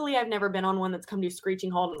 Luckily, I've never been on one that's come to a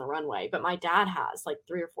screeching halt on the runway, but my dad has like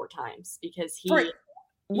 3 or 4 times because he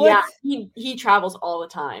travels all the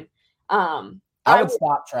time. I would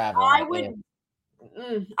stop traveling.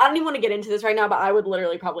 I don't even want to get into this right now, but I would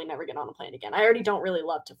literally probably never get on a plane again. I already don't really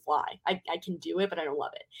love to fly. I can do it, but I don't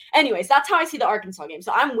love it. Anyways, that's how I see the Arkansas game.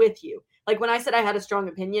 So I'm with you. Like when I said I had a strong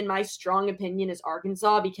opinion, my strong opinion is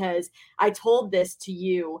Arkansas, because I told this to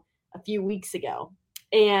you a few weeks ago.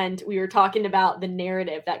 And we were talking about the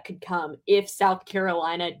narrative that could come if South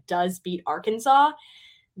Carolina does beat Arkansas.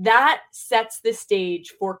 That sets the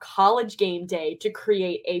stage for College Game Day to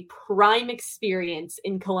create a prime experience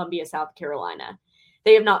in Columbia, South Carolina.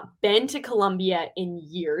 They have not been to Columbia in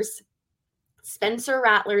years. Spencer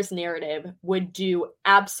Rattler's narrative would do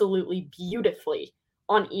absolutely beautifully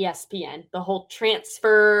on ESPN. The whole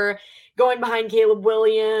transfer, going behind Caleb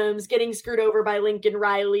Williams, getting screwed over by Lincoln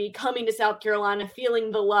Riley, coming to South Carolina, feeling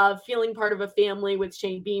the love, feeling part of a family with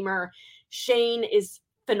Shane Beamer. Shane is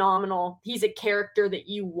phenomenal. He's a character that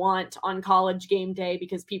you want on College Game Day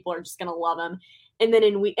because people are just going to love him. And then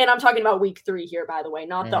and I'm talking about week 3 here, by the way,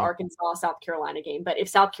 not the Arkansas South Carolina game. But if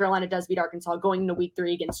South Carolina does beat Arkansas, going into week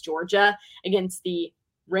 3 against Georgia, against the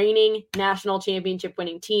reigning national championship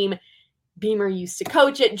winning team, Beamer used to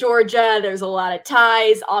coach at Georgia. There's a lot of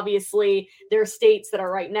ties. Obviously, there are states that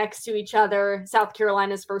are right next to each other. South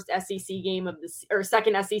Carolina's first SEC game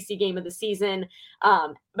second SEC game of the season,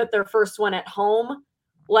 but their first one at home.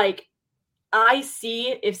 Like, I see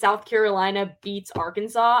if South Carolina beats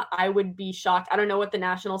Arkansas, I would be shocked. I don't know what the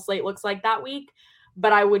national slate looks like that week,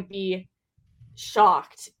 but I would be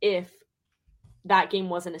shocked if that game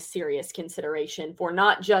wasn't a serious consideration for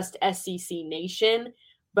not just SEC Nation,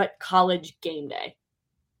 but College Game Day,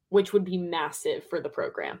 which would be massive for the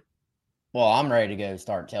program. Well, I'm ready to go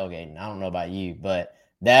start tailgating. I don't know about you, but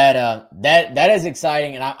that is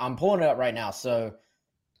exciting, and I'm pulling it up right now. So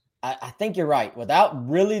I think you're right. Without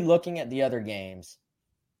really looking at the other games,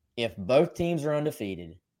 if both teams are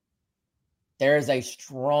undefeated, there is a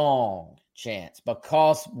strong chance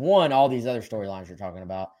because, 1, all these other storylines you're talking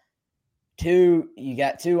about. 2, you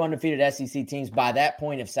got 2 undefeated SEC teams. By that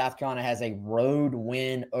point, if South Carolina has a road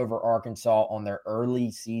win over Arkansas on their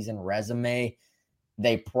early season resume,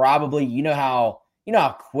 they probably, you know how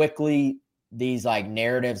quickly these like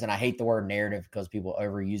narratives, and I hate the word narrative because people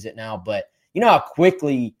overuse it now, but you know how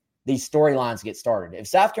quickly these storylines get started. If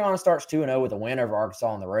South Carolina starts 2-0 with a win over Arkansas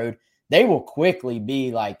on the road, they will quickly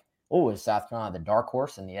be like, oh, is South Carolina the dark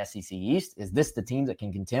horse in the SEC East? Is this the team that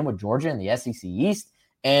can contend with Georgia in the SEC East?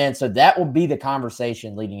 And so that will be the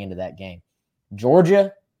conversation leading into that game.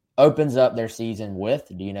 Georgia opens up their season with,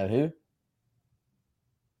 do you know who?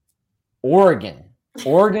 Oregon.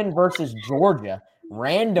 Oregon versus Georgia.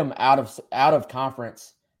 Random out of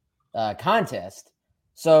conference contest.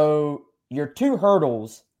 So your 2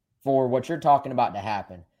 hurdles for what you're talking about to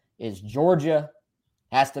happen is Georgia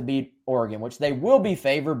has to beat Oregon, which they will be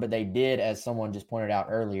favored, but they did, as someone just pointed out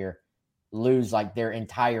earlier, lose like their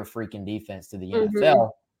entire freaking defense to the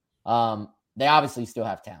NFL. They obviously still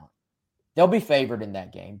have talent. They'll be favored in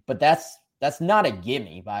that game, but that's not a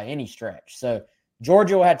gimme by any stretch. So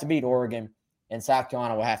Georgia will have to beat Oregon, and South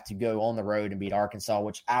Carolina will have to go on the road and beat Arkansas,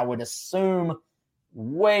 which I would assume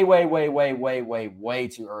way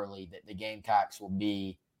too early that the Gamecocks will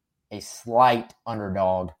be a slight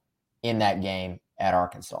underdog in that game at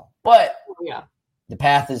Arkansas. But the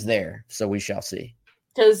path is there, so we shall see.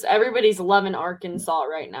 Because everybody's loving Arkansas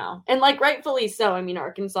right now. And, like, rightfully so. I mean,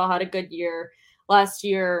 Arkansas had a good year last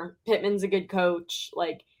year. Pittman's a good coach.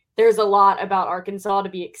 Like, there's a lot about Arkansas to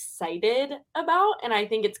be excited about. And I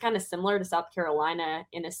think it's kind of similar to South Carolina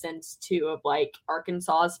in a sense, too, of, like,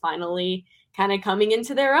 Arkansas is finally kind of coming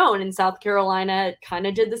into their own. And South Carolina kind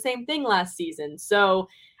of did the same thing last season. So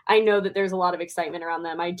I know that there's a lot of excitement around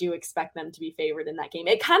them. I do expect them to be favored in that game.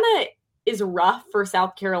 It kind of is rough for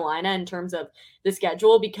South Carolina in terms of the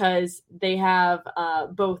schedule because they have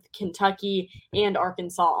both Kentucky and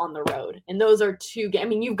Arkansas on the road. And those are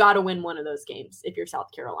you've got to win one of those games if you're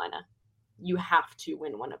South Carolina. You have to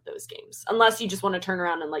win one of those games unless you just want to turn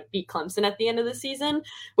around and beat Clemson at the end of the season,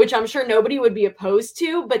 which I'm sure nobody would be opposed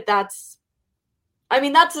to, but that's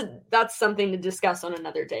something to discuss on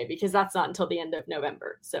another day because that's not until the end of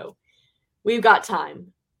November. So we've got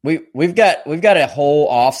time. We've got a whole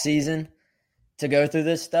off season to go through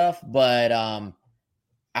this stuff, but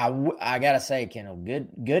I gotta say, Kendall,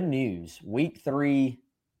 good news. Week 3,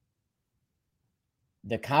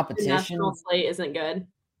 the competition. The national slate isn't good.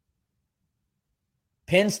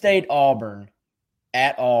 Penn State Auburn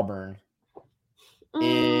at Auburn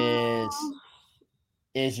is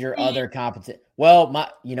your other competition.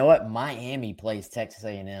 Well, you know what? Miami plays Texas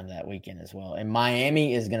A&M that weekend as well, and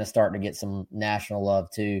Miami is going to start to get some national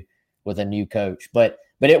love too with a new coach. But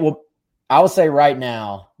it will. I will say right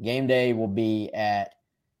now, game day will be at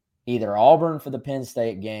either Auburn for the Penn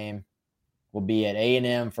State game, will be at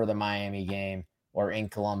A&M for the Miami game, or in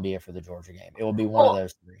Columbia for the Georgia game. It will be one of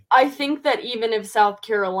those 3. I think that even if South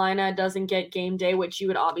Carolina doesn't get game day, which you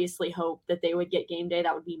would obviously hope that they would get game day,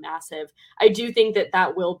 that would be massive. I do think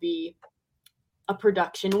that will be a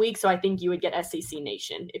production week, so I think you would get SEC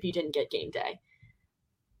Nation if you didn't get game day.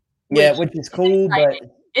 Which is cool, but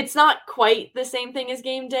it's not quite the same thing as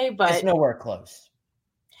game day, but it's nowhere close.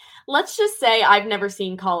 Let's just say I've never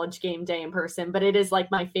seen College Game Day in person, but it is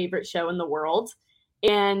my favorite show in the world.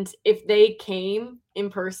 And if they came in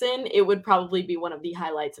person, it would probably be one of the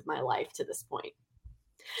highlights of my life to this point.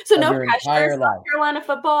 So no pressure, South Carolina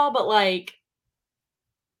football, but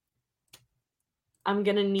I'm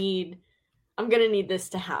gonna need this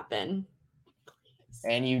to happen. Please.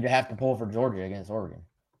 And you'd have to pull for Georgia against Oregon.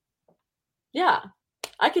 Yeah,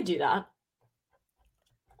 I could do that.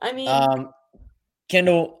 I mean,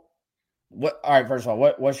 Kendall. All right, first of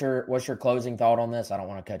all, what's your closing thought on this? I don't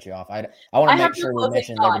want to cut you off. I want to make sure we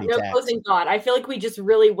mention Liberty Tax. Closing thought. I feel like we just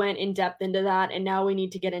really went in depth into that, and now we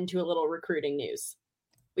need to get into a little recruiting news.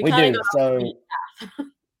 We do. So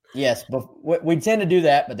yes, but we tend to do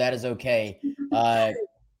that, but that is okay.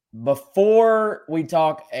 Before we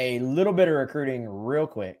talk a little bit of recruiting real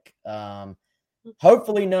quick,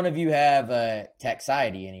 hopefully none of you have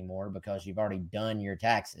taxiety anymore because you've already done your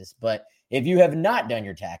taxes. But if you have not done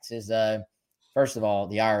your taxes, first of all,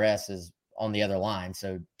 the IRS is on the other line,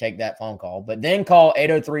 so take that phone call. But then call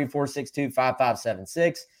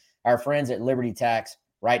 803-462-5576. Our friends at Liberty Tax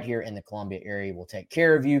right here in the Columbia area will take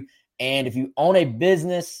care of you. And if you own a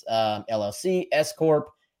business, LLC, S Corp,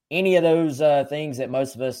 any of those things that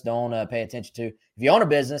most of us don't pay attention to, if you own a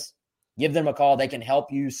business, give them a call. They can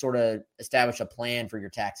help you sort of establish a plan for your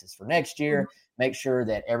taxes for next year. Make sure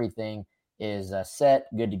that everything is set,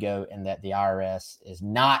 good to go, and that the IRS is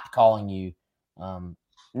not calling you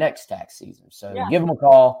next tax season. So give them a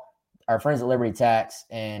call, our friends at Liberty Tax.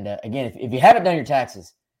 And again, if you haven't done your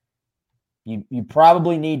taxes, you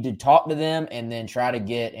probably need to talk to them and then try to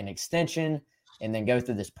get an extension and then go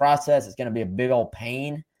through this process. It's going to be a big old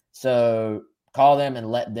pain. So call them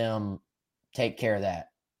and let them take care of that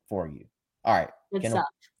for you. All right.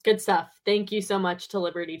 Good stuff. Thank you so much to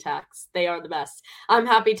Liberty Tax. They are the best. I'm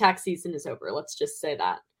happy tax season is over. Let's just say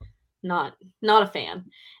that. Not a fan.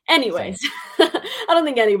 Anyways, I don't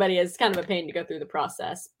think anybody is. Kind of a pain to go through the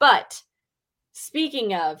process. But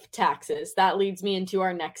speaking of taxes, that leads me into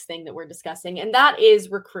our next thing that we're discussing, and that is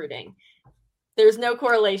recruiting. There's no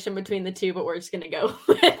correlation between the two, but we're just going to go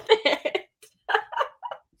with it.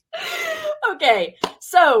 Okay,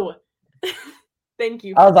 so thank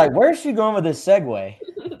you. I was like, where's she going with this segue?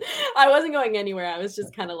 I wasn't going anywhere. I was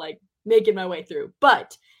just kind of making my way through.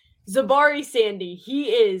 But Zabari Sandy, he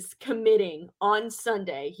is committing on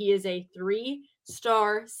Sunday. He is a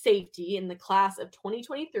 3-star safety in the class of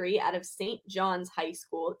 2023 out of St. John's High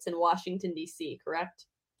School. It's in Washington, D.C., correct?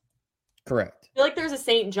 Correct. I feel like there's a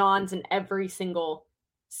St. John's in every single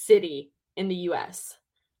city in the U.S.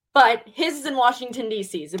 But his is in Washington,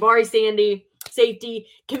 D.C. Zabari Sandy, safety,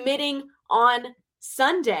 committing on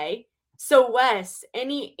Sunday. So, Wes,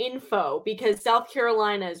 any info? Because South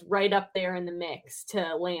Carolina is right up there in the mix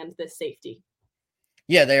to land this safety.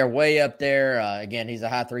 Yeah, they are way up there. Again, he's a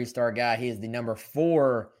high 3-star guy. He is the number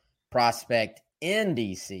 4 prospect in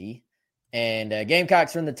D.C. And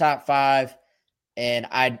Gamecocks are in the top 5. And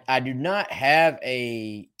I do not have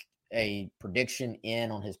a prediction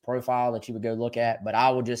in on his profile that you would go look at, but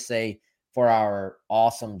I will just say for our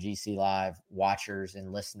awesome GC Live watchers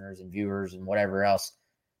and listeners and viewers and whatever else,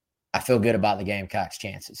 I feel good about the Gamecocks'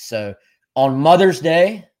 chances. So on Mother's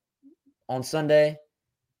Day, on Sunday,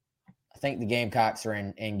 I think the Gamecocks are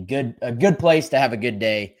in a good place to have a good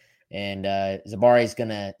day. And Zahbari is going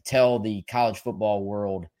to tell the college football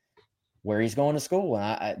world where he's going to school.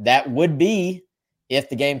 And that would be, if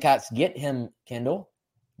the Gamecocks get him, Kendall,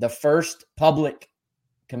 the first public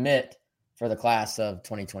commit for the class of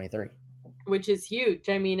 2023. Which is huge.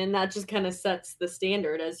 I mean, and that just kind of sets the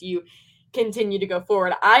standard as you continue to go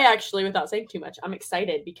forward. I actually, without saying too much, I'm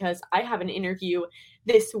excited because I have an interview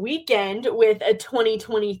this weekend with a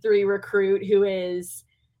 2023 recruit who is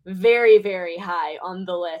very, very high on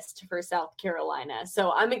the list for South Carolina.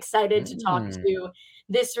 So I'm excited to talk to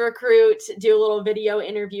this recruit, do a little video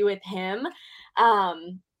interview with him.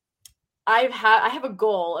 I have a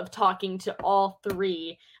goal of talking to all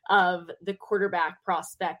three of the quarterback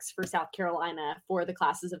prospects for South Carolina for the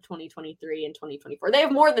classes of 2023 and 2024. They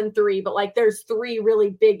have more than three, but like there's three really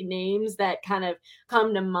big names that kind of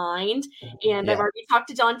come to mind. And I've already talked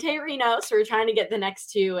to Dante Reno, so we're trying to get the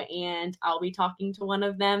next two, and I'll be talking to one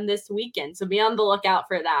of them this weekend. So be on the lookout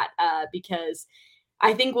for that because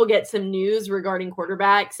I think we'll get some news regarding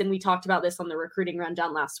quarterbacks. And we talked about this on the recruiting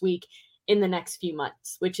rundown last week in the next few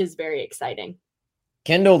months, which is very exciting.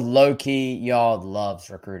 Kendall, low-key, y'all loves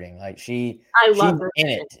recruiting. Like she's in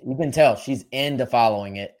it. You can tell she's into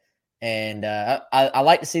following it. And I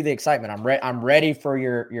like to see the excitement. I'm ready for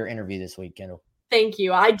your interview this week, Kendall. Thank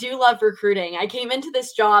you. I do love recruiting. I came into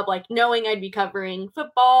this job like knowing I'd be covering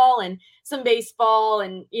football and some baseball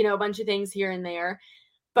and, a bunch of things here and there.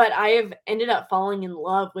 But I have ended up falling in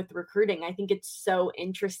love with recruiting. I think it's so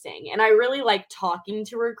interesting. And I really like talking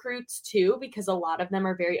to recruits too, because a lot of them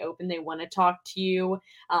are very open. They want to talk to you.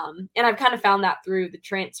 And I've kind of found that through the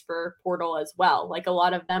transfer portal as well. Like a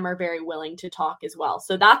lot of them are very willing to talk as well.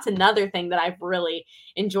 So that's another thing that I've really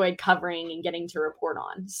enjoyed covering and getting to report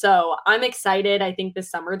on. So I'm excited. I think this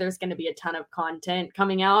summer there's going to be a ton of content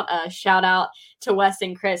coming out. Shout out to Wes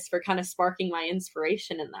and Chris for kind of sparking my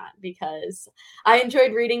inspiration in that, because I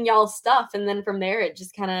enjoyed reading y'all's stuff, and then from there it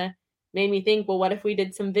just kind of made me think, well, what if we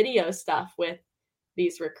did some video stuff with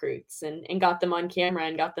these recruits and got them on camera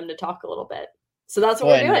and got them to talk a little bit. So that's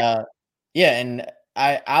what we're doing. And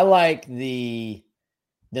I like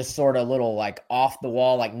this sort of little like off the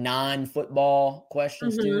wall, like non-football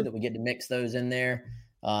questions too, that we get to mix those in there.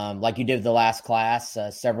 Like you did the last class,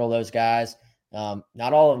 several of those guys.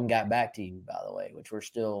 Not all of them got back to you, by the way, which we're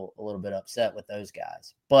still a little bit upset with those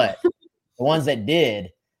guys, but the ones that did,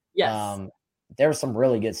 there was some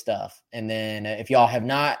really good stuff. And then if y'all have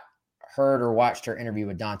not heard or watched her interview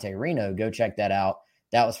with Dante Reno, go check that out.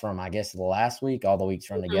 That was from, I guess, the last week, all the weeks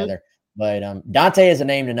from together. But Dante is a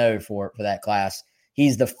name to know for that class.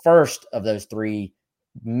 He's the first of those three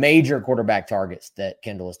major quarterback targets that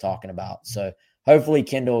Kendall is talking about. So hopefully,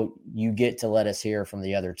 Kendall, you get to let us hear from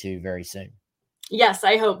the other two very soon. Yes,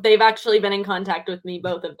 I hope. They've actually been in contact with me,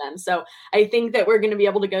 both of them. So I think that we're going to be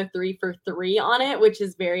able to go 3 for 3 on it, which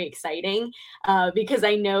is very exciting because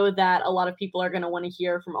I know that a lot of people are going to want to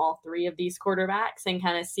hear from all three of these quarterbacks and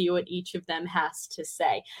kind of see what each of them has to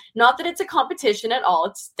say. Not that it's a competition at all.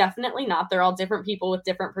 It's definitely not. They're all different people with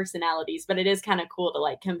different personalities, but it is kind of cool to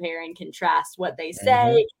like compare and contrast what they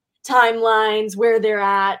say, timelines, where they're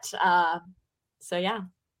at. So yeah,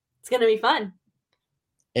 it's going to be fun.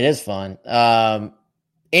 It is fun.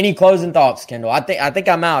 Any closing thoughts, Kendall? I think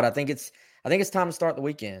I'm out. I think it's time to start the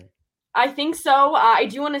weekend. I think so. I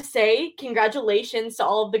do want to say congratulations to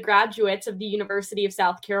all of the graduates of the University of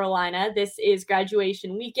South Carolina. This is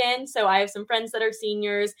graduation weekend, so I have some friends that are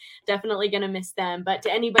seniors. Definitely going to miss them. But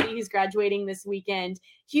to anybody who's graduating this weekend,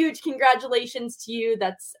 huge congratulations to you.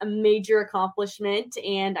 That's a major accomplishment,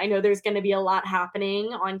 and I know there's going to be a lot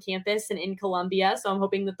happening on campus and in Columbia, so I'm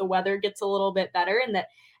hoping that the weather gets a little bit better and that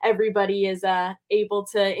everybody is able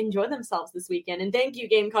to enjoy themselves this weekend. And thank you,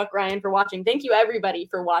 Gamecock Ryan, for watching. Thank you, everybody,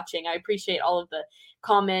 for watching. I appreciate all of the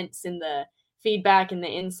comments and the feedback and the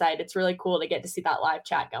insight. It's really cool to get to see that live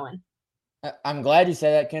chat going. I'm glad you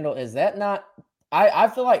said that, Kendall. Is that not – I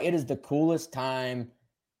feel like it is the coolest time.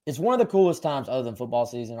 It's one of the coolest times other than football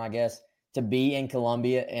season, I guess, to be in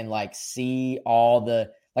Columbia and, like, see all the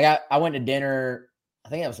 – like, I went to dinner, I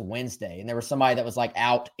think that was Wednesday, and there was somebody that was, like,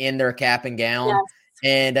 out in their cap and gown. Yes.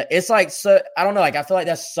 And it's like, so I don't know, like I feel like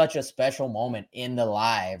that's such a special moment in the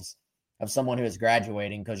lives of someone who is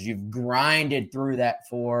graduating because you've grinded through that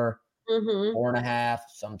for 4.5,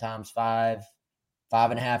 sometimes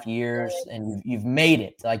 5.5 years, and you've made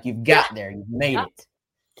it. Like you've got there, you've made it.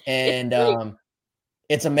 And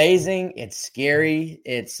it's amazing. It's scary.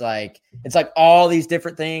 It's like all these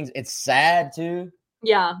different things. It's sad too.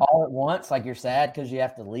 Yeah. All at once. Like you're sad because you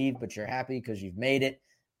have to leave, but you're happy because you've made it.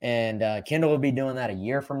 And Kendall will be doing that a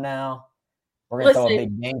year from now. We're going to throw a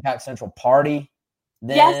big Gamecock Central party.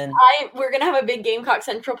 Then we're gonna have a big Gamecock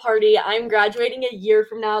Central party. I'm graduating a year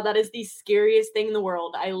from now. That is the scariest thing in the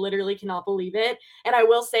world. I literally cannot believe it. And I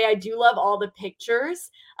will say I do love all the pictures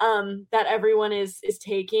that everyone is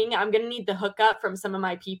taking. I'm gonna need the hookup from some of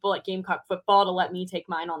my people at Gamecock Football to let me take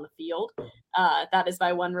mine on the field. That is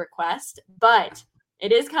my one request. But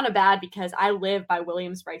it is kind of bad because I live by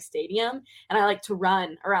Williams-Brice Stadium and I like to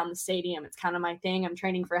run around the stadium. It's kind of my thing. I'm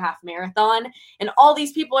training for a half marathon and all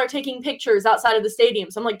these people are taking pictures outside of the stadium.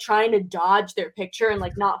 So I'm like trying to dodge their picture and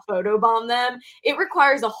like not photobomb them. It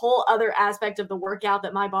requires a whole other aspect of the workout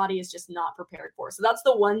that my body is just not prepared for. So that's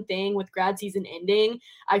the one thing with grad season ending.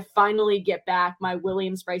 I finally get back my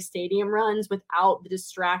Williams-Brice Stadium runs without the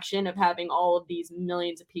distraction of having all of these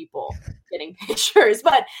millions of people getting pictures.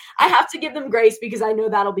 But I have to give them grace because I know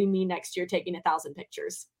that'll be me next year taking 1,000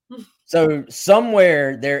 pictures. So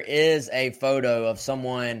somewhere there is a photo of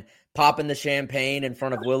someone popping the champagne in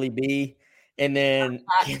front of Willie B, and then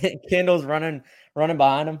Kendall's running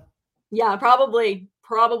behind him. Yeah, probably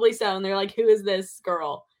so. And they're like, "Who is this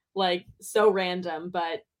girl?" Like, so random.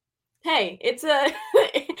 But hey, it's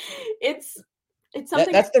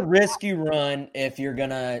something. That's the risk you run if you're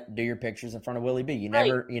gonna do your pictures in front of Willie B. You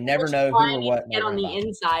never know who or what. Get on the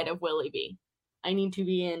inside of Willie B. I need to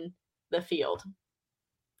be in the field.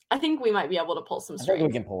 I think we might be able to pull some strings. I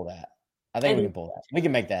think we can pull that. We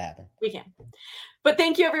can make that happen. We can. But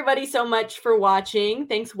thank you everybody so much for watching.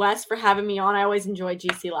 Thanks, Wes, for having me on. I always enjoy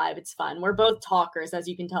GC Live. It's fun. We're both talkers, as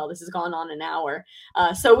you can tell. This has gone on an hour.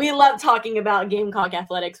 So we love talking about Gamecock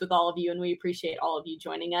athletics with all of you, and we appreciate all of you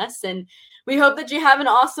joining us. And we hope that you have an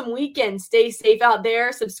awesome weekend. Stay safe out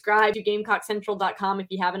there. Subscribe to GamecockCentral.com if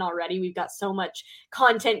you haven't already. We've got so much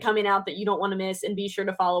content coming out that you don't want to miss. And be sure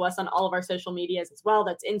to follow us on all of our social medias as well.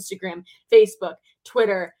 That's Instagram, Facebook,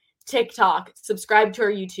 Twitter, TikTok. Subscribe to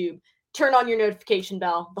our YouTube. Turn on your notification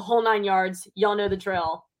bell. The whole 9 yards. Y'all know the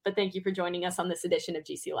drill. But thank you for joining us on this edition of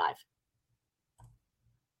GC Live.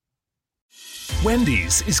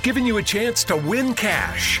 Wendy's is giving you a chance to win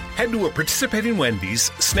cash. Head to a participating Wendy's,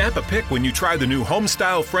 snap a pic when you try the new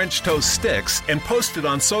home-style French toast sticks, and post it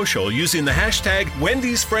on social using the hashtag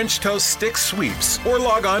Wendy's French Toast Stick Sweeps, or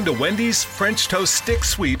log on to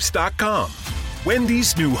Wendy'sFrenchToastStickSweeps.com.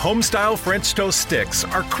 Wendy's new home-style French toast sticks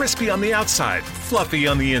are crispy on the outside, fluffy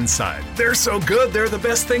on the inside. They're so good, they're the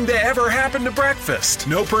best thing to ever happen to breakfast.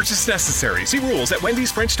 No purchase necessary. See rules at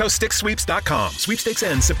Wendy'sFrenchToastStickSweeps.com. Sweepstakes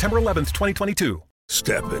ends September 11th, 2022.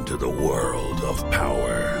 Step into the world of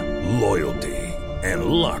power, loyalty, and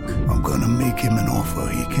luck. I'm gonna make him an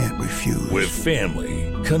offer he can't refuse. With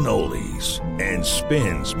family, cannolis, and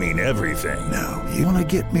spins mean everything. Now, you wanna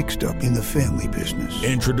get mixed up in the family business.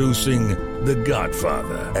 Introducing The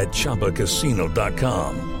Godfather at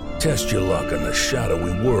ChumbaCasino.com. Test your luck in the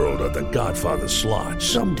shadowy world of The Godfather slot.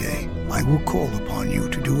 Someday, I will call upon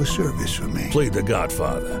you to do a service for me. Play The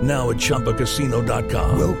Godfather, now at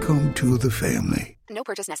ChumbaCasino.com. Welcome to the family. No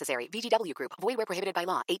purchase necessary. VGW Group. Void where prohibited by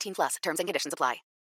law. 18+. Terms and conditions apply.